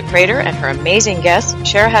 host Linda Crater and her amazing guests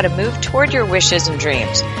share how to move toward your wishes and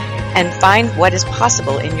dreams and find what is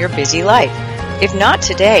possible in your busy life. If not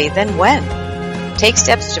today, then when? Take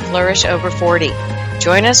steps to flourish over 40.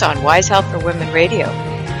 Join us on Wise Health for Women Radio,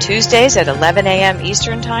 Tuesdays at 11 a.m.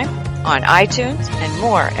 Eastern Time, on iTunes, and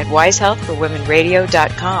more at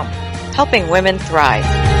wisehealthforwomenradio.com, helping women thrive.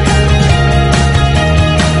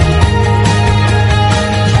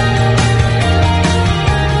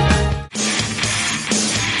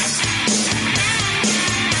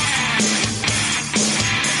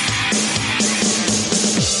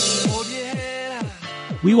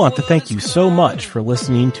 We want to thank you so much for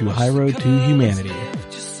listening to High Road to Humanity.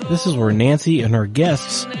 This is where Nancy and her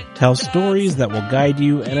guests tell stories that will guide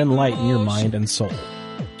you and enlighten your mind and soul.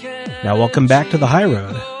 Now welcome back to the High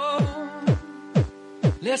Road.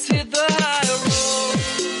 Let's hit the high road.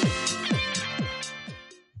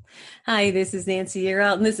 Hi, this is Nancy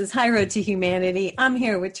Yearout, and this is High Road to Humanity. I'm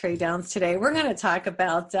here with Trey Downs today. We're going to talk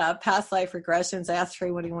about past life regressions. I asked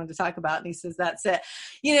Trey what he wanted to talk about, and he says, that's it.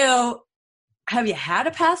 You know, have you had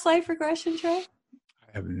a past life regression, Trey?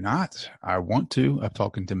 I have not. I want to. I've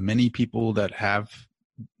talked to many people that have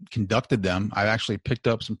conducted them. I actually picked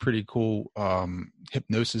up some pretty cool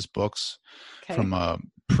hypnosis books from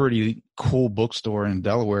pretty cool bookstore in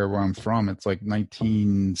Delaware where I'm from. It's like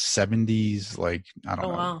 1970s, like, I don't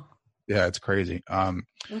know. Wow. Yeah, it's crazy.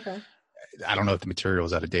 Okay. I don't know if the material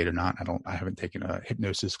is out of date or not. I haven't taken a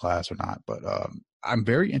hypnosis class or not, but I'm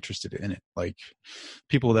very interested in it. Like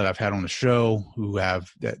people that I've had on the show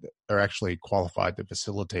that are actually qualified to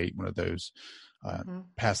facilitate one of those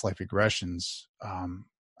past life regressions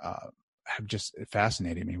have just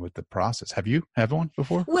fascinated me with the process. Have you had one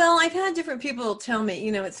before? Well, I've had different people tell me,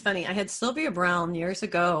 it's funny. I had Sylvia Brown years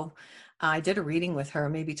ago. I did a reading with her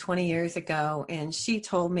maybe 20 years ago, and she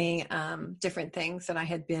told me different things that I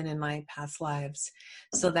had been in my past lives.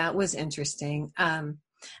 So that was interesting. I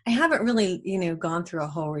haven't really, gone through a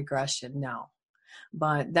whole regression, no.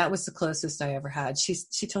 But that was the closest I ever had.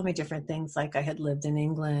 She told me different things, like I had lived in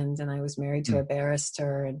England and I was married to a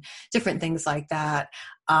barrister and different things like that.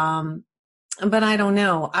 But I don't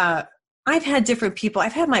know. I've had different people.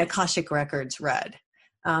 I've had my Akashic records read.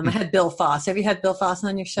 I had Bill Foss. Have you had Bill Foss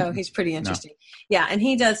on your show? He's pretty interesting. No. Yeah, and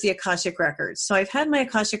he does the Akashic records. So I've had my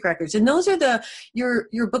Akashic records, and those are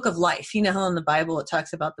your book of life. You know how in the Bible it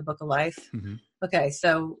talks about the book of life? Mm-hmm. Okay,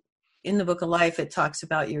 so in the book of life it talks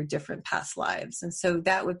about your different past lives, and so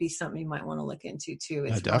that would be something you might want to look into too.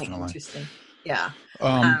 It's really interesting. Yeah.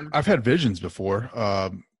 I've had visions before.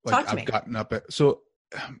 Talk to me. I've gotten up at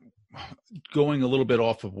going a little bit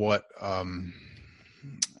off of what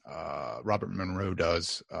Robert Monroe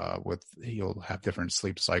does he'll have different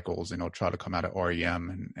sleep cycles, and he'll try to come out of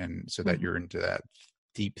REM and so that you're into that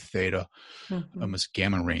deep theta, almost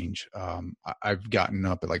gamma range. I've gotten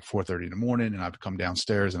up at like 4:30 in the morning, and I've come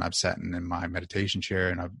downstairs and I've sat in my meditation chair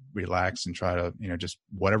and I've relaxed and try to, just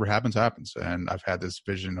whatever happens. And I've had this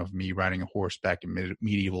vision of me riding a horse back in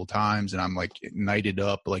medieval times, and I'm like knighted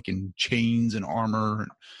up, like in chains and armor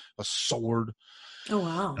and a sword. Oh,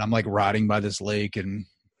 wow. And I'm like riding by this lake, and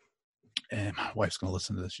my wife's going to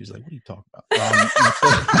listen to this. She's like, what are you talking about?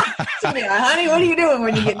 Honey, what are you doing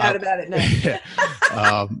when you're getting out of bed at night?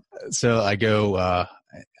 So I go,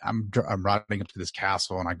 I'm riding up to this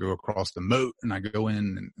castle, and I go across the moat, and I go in,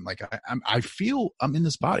 and like, I feel I'm in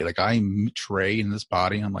this body. Like I'm Trey in this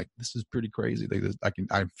body. I'm like, this is pretty crazy. Like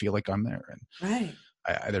I feel like I'm there. And right.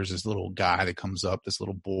 There's this little guy that comes up, this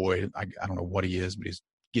little boy. I don't know what he is, but he's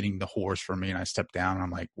getting the horse from me, and I step down, and I'm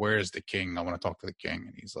like, where is the king? I want to talk to the king.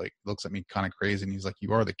 And he's like, looks at me kind of crazy, and he's like,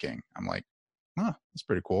 you are the king. I'm like, huh, that's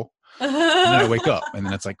pretty cool. And then I wake up, and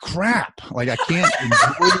then it's like, crap, like I can't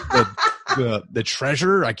enjoy the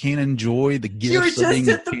treasure. I can't enjoy the gifts. You were just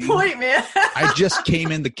at the point, man. I just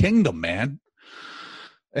came in the kingdom, man.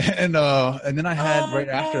 And then I had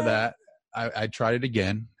after that, I tried it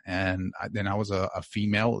again, and then I was a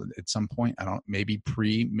female at some point. I don't, maybe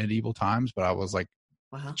pre-medieval times, but I was like,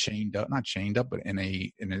 wow. Not chained up, but in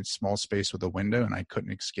a small space with a window, and I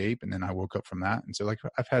couldn't escape. And then I woke up from that. And so like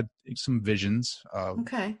I've had some visions.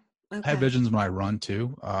 Okay. I had visions when I run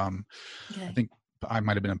too. Okay. I think I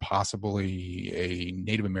might've been possibly a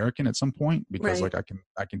Native American at some point, because right. like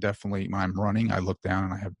I can definitely, when I'm running, I look down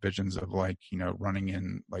and I have visions of like, running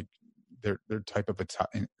in like their type of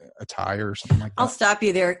attire or something like that. I'll stop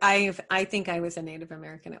you there. I think I was a Native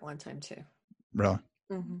American at one time too. Really?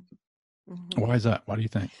 Mm-hmm. Mm-hmm. Why is that? Why do you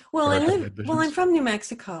think? Well, I'm from New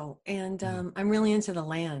Mexico, and I'm really into the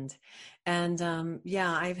land. And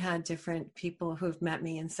I've had different people who've met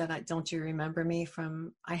me and said, don't you remember me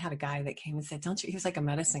from, I had a guy that came and said, don't you, he was like a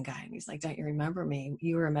medicine guy. And he's like, don't you remember me?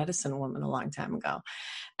 You were a medicine woman a long time ago.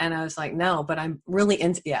 And I was like, no, but I'm really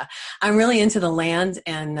into the land,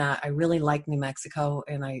 and I really like New Mexico,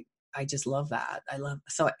 and I just love that.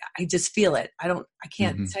 So I just feel it. I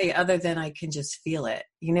can't tell you other than I can just feel it.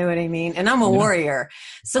 You know what I mean? And I'm a warrior.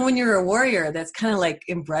 So when you're a warrior, that's kind of like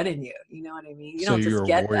inbred in you. You know what I mean? You don't just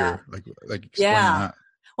get that. Like explain that.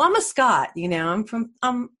 Well, I'm a Scot, I'm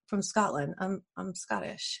from Scotland. I'm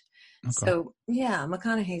Scottish. Okay. So yeah,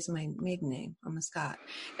 McConaughey's my maiden name. I'm a Scot.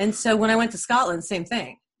 And so when I went to Scotland, same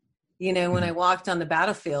thing. When I walked on the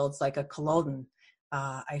battlefields like a Culloden,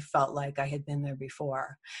 I felt like I had been there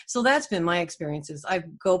before. So that's been my experiences. I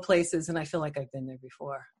go places and I feel like I've been there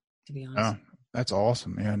before, to be honest. Oh, that's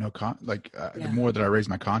awesome. Yeah, the more that I raise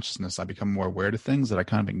my consciousness, I become more aware to things that I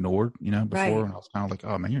kind of ignored, before. Right. And I was kind of like,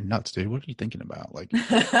 oh man, you're nuts, dude. What are you thinking about? Like,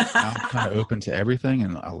 I'm kind of open to everything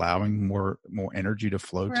and allowing more energy to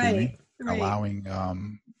flow to me, allowing,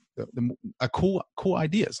 cool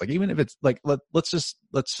ideas. Like, even if it's like, let's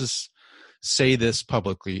just say this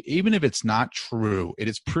publicly, even if it's not true, it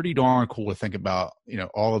is pretty darn cool to think about,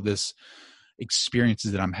 all of this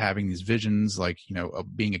experiences that I'm having, these visions, like,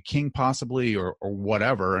 of being a king possibly, or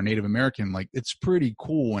whatever, a Native American, like it's pretty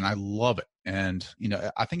cool. And I love it. And,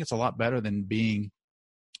 I think it's a lot better than being,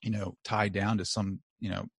 tied down to some,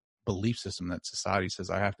 belief system that society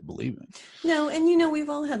says I have to believe in. No, and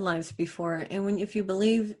we've all had lives before, and if you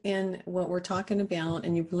believe in what we're talking about,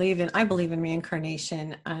 and I believe in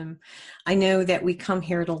reincarnation. I know that we come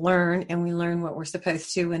here to learn, and we learn what we're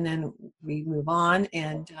supposed to, and then we move on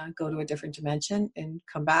and go to a different dimension and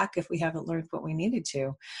come back if we haven't learned what we needed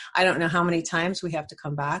to. I don't know how many times we have to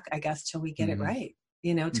come back, I guess, till we get it right.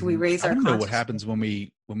 Till we raise our. I don't know what happens when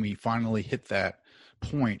we finally hit that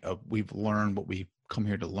point of we've learned what we've come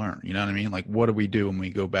here to learn. You know what I mean? Like, what do we do when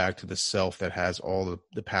we go back to the self that has all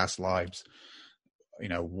the past lives?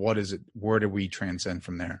 What is it? Where do we transcend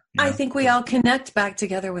from there? I think we all connect back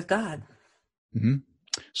together with God. Mm-hmm.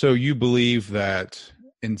 So you believe that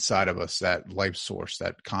inside of us, that life source,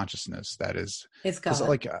 that consciousness, that is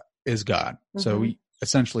God. Is God. Mm-hmm. So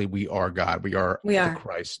essentially we are God. We are the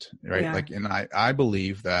Christ, right? And I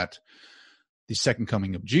believe that the second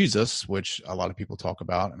coming of Jesus, which a lot of people talk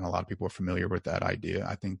about, and a lot of people are familiar with that idea.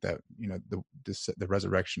 I think that, the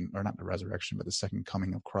resurrection, or not the resurrection, but the second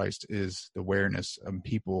coming of Christ is the awareness of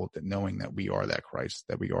people that knowing that we are that Christ,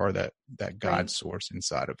 that we are that God source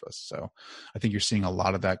inside of us. So I think you're seeing a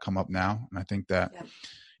lot of that come up now. And I think that,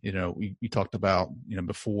 we talked about,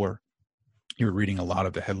 before, you were reading a lot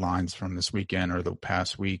of the headlines from this weekend or the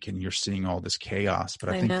past week, and you're seeing all this chaos. But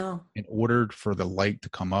I think in order for the light to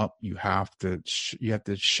come up, you have to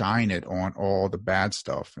shine it on all the bad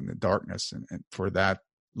stuff and the darkness, and for that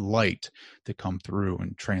light to come through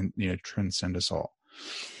and transcend us all.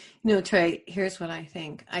 Trey, here's what I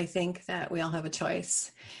think. I think that we all have a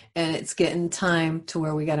choice, and it's getting time to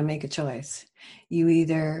where we got to make a choice. You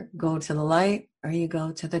either go to the light or you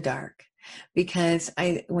go to the dark. Because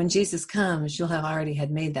when Jesus comes, you'll have already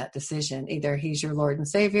had made that decision. Either he's your Lord and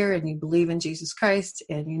Savior and you believe in Jesus Christ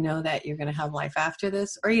and you know that you're going to have life after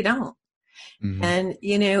this, or you don't. Mm-hmm. And,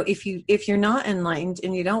 if you're not enlightened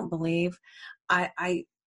and you don't believe, that's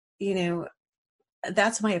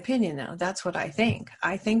my opinion though. That's what I think.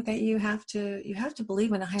 I think that you have to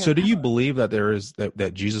believe in a higher So do power. you believe that there is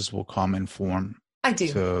that Jesus will come in form? I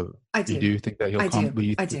do. I do. You do think that he'll come?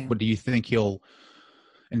 I do. But do you think he'll,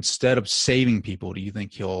 instead of saving people, do you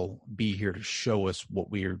think he'll be here to show us what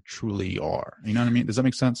we truly are? You know what I mean? Does that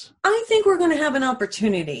make sense? I think we're going to have an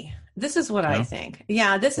opportunity. This is what I think.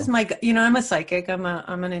 Yeah, this is my, I'm a psychic. I'm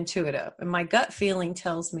an intuitive, and my gut feeling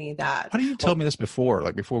tells me that. Why didn't you tell me this before?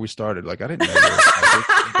 Like before we started? Like I didn't know.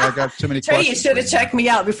 I got too many questions. You should have checked me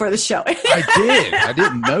out before the show. I did. I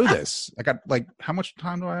didn't know this. I got how much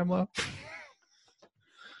time do I have left?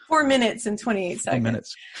 4 minutes and 28 seconds. 4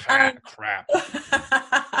 minutes. Crap.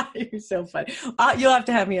 You're so funny. You'll have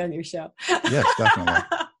to have me on your show. Yes, definitely.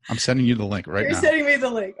 I'm sending you the link right now. You're sending me the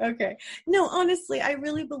link. Okay. No, honestly, I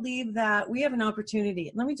really believe that we have an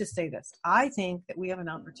opportunity. Let me just say this. I think that we have an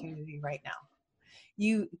opportunity right now.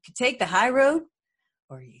 You can take the high road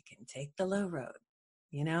or you can take the low road.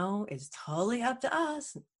 It's totally up to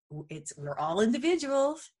us. We're all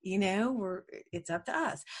individuals, it's up to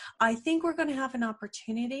us. I think we're going to have an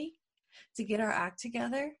opportunity to get our act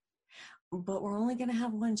together, but we're only going to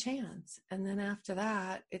have one chance. And then after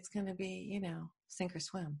that, it's going to be, sink or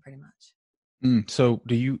swim pretty much. So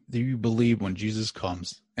do you believe when Jesus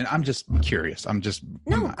comes, and I'm just curious, I'm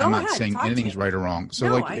not saying anything's right or wrong.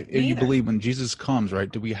 So if you believe when Jesus comes,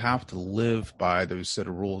 right, do we have to live by those set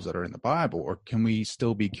of rules that are in the Bible, or can we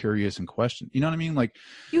still be curious and question? You know what I mean? Like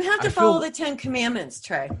you have to follow the 10 Commandments,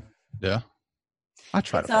 Trey. Yeah.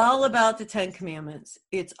 It's all about the 10 Commandments.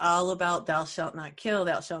 It's all about thou shalt not kill,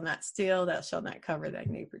 thou shalt not steal, thou shalt not cover thy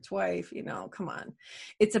neighbor's wife. Come on.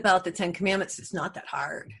 It's about the 10 Commandments. It's not that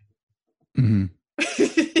hard. Mm-hmm.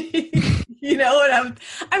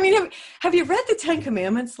 Have you read the 10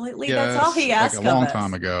 Commandments lately? Yeah, that's all he asked like a long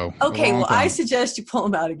time ago. Okay, I suggest you pull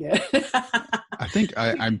them out again. I think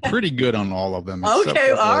I'm pretty good on all of them.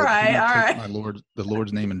 Okay, all right. The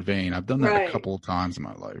Lord's name in vain. I've done that a couple of times in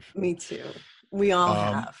my life. Me too. We all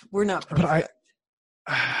have. We're not perfect.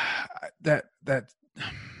 But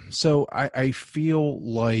so I feel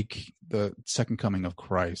like the second coming of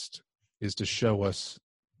Christ is to show us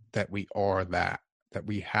that we are that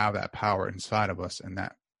we have that power inside of us, and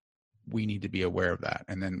that we need to be aware of that.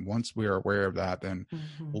 And then once we are aware of that, then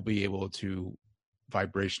we'll be able to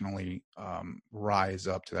vibrationally rise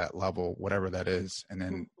up to that level, whatever that is, and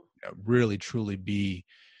then really truly be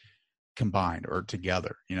combined or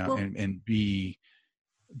together, and be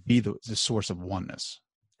the source of oneness,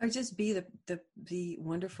 or just be the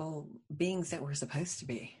wonderful beings that we're supposed to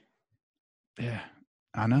be. Yeah,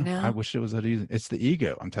 I know. I wish it was that easy. It's the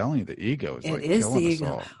ego. I'm telling you, the ego is killing us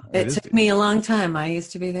all. It took me a long time. I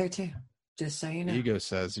used to be there too. Just so you know. Ego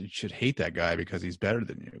says you should hate that guy because he's better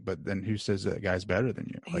than you. But then who says that guy's better than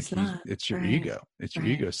you? He's not. It's your Right. ego. It's your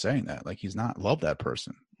ego saying that. Like, he's not. Love that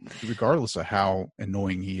person. Regardless of how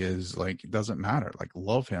annoying he is, like, it doesn't matter. Like,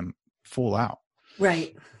 love him full out.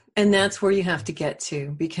 Right. And that's where you have to get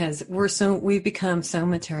to, because we've become so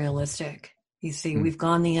materialistic. You see, we've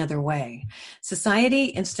gone the other way.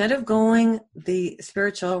 Society, instead of going the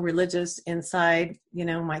spiritual, religious inside,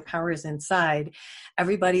 my power is inside,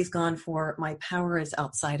 everybody's gone for my power is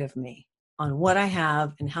outside of me, on what I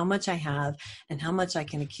have and how much I have and how much I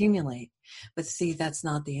can accumulate. But see, that's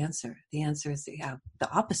not the answer. The answer is the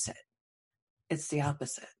opposite. It's the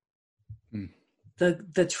opposite.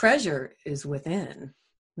 The treasure is within,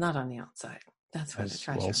 not on the outside. That's where the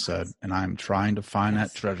treasure is. Well said. And I'm trying to find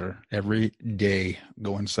that treasure every day.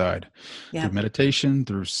 Go inside through meditation,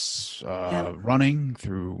 through running,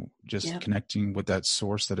 through just connecting with that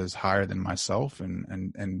source that is higher than myself,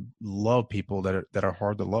 and love people that are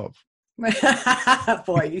hard to love.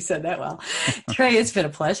 Boy, you said that well. Trey, it's been a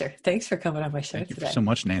pleasure. Thanks for coming on my show today. Thank you so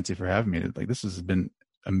much, Nancy, for having me. Like, this has been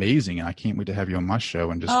amazing, and I can't wait to have you on my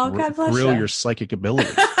show and just grill your psychic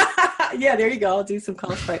abilities. Yeah, there you go. I'll do some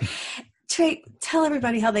calls for you. Trey, tell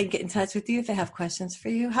everybody how they get in touch with you if they have questions for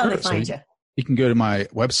you. How do they find you? You can go to my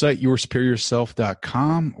website,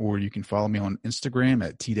 yoursuperiorself.com, or you can follow me on Instagram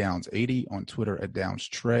at TDowns80, on Twitter at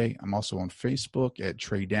DownsTrey. I'm also on Facebook at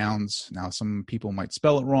Trey Downs. Now, some people might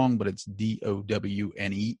spell it wrong, but it's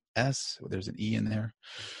DOWNES. There's an E in there.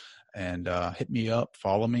 And hit me up,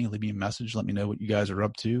 follow me, leave me a message, let me know what you guys are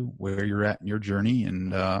up to, where you're at in your journey.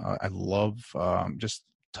 And I love just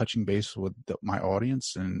touching base with my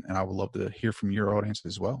audience, and I would love to hear from your audience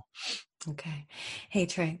as well. Okay. Hey,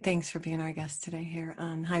 Trey, thanks for being our guest today here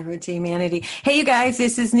on High Road to Humanity. Hey, you guys,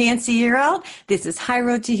 this is Nancy Yearout. This is High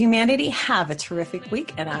Road to Humanity. Have a terrific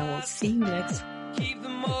week, and I will see you next week. Keep the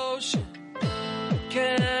motion,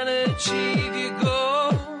 can achieve your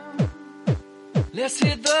goal. Let's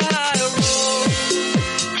hit the high road.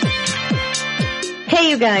 Hey,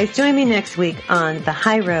 you guys, join me next week on The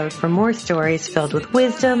High Road for more stories filled with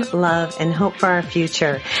wisdom, love, and hope for our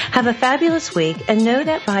future. Have a fabulous week, and know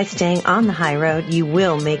that by staying on the high road, you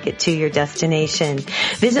will make it to your destination.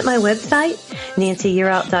 Visit my website,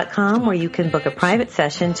 nancyyearout.com, where you can book a private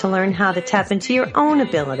session to learn how to tap into your own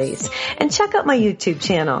abilities. And check out my YouTube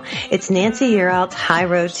channel. It's Nancy Yearout's High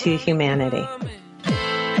Road to Humanity.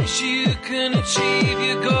 You can achieve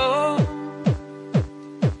your goal.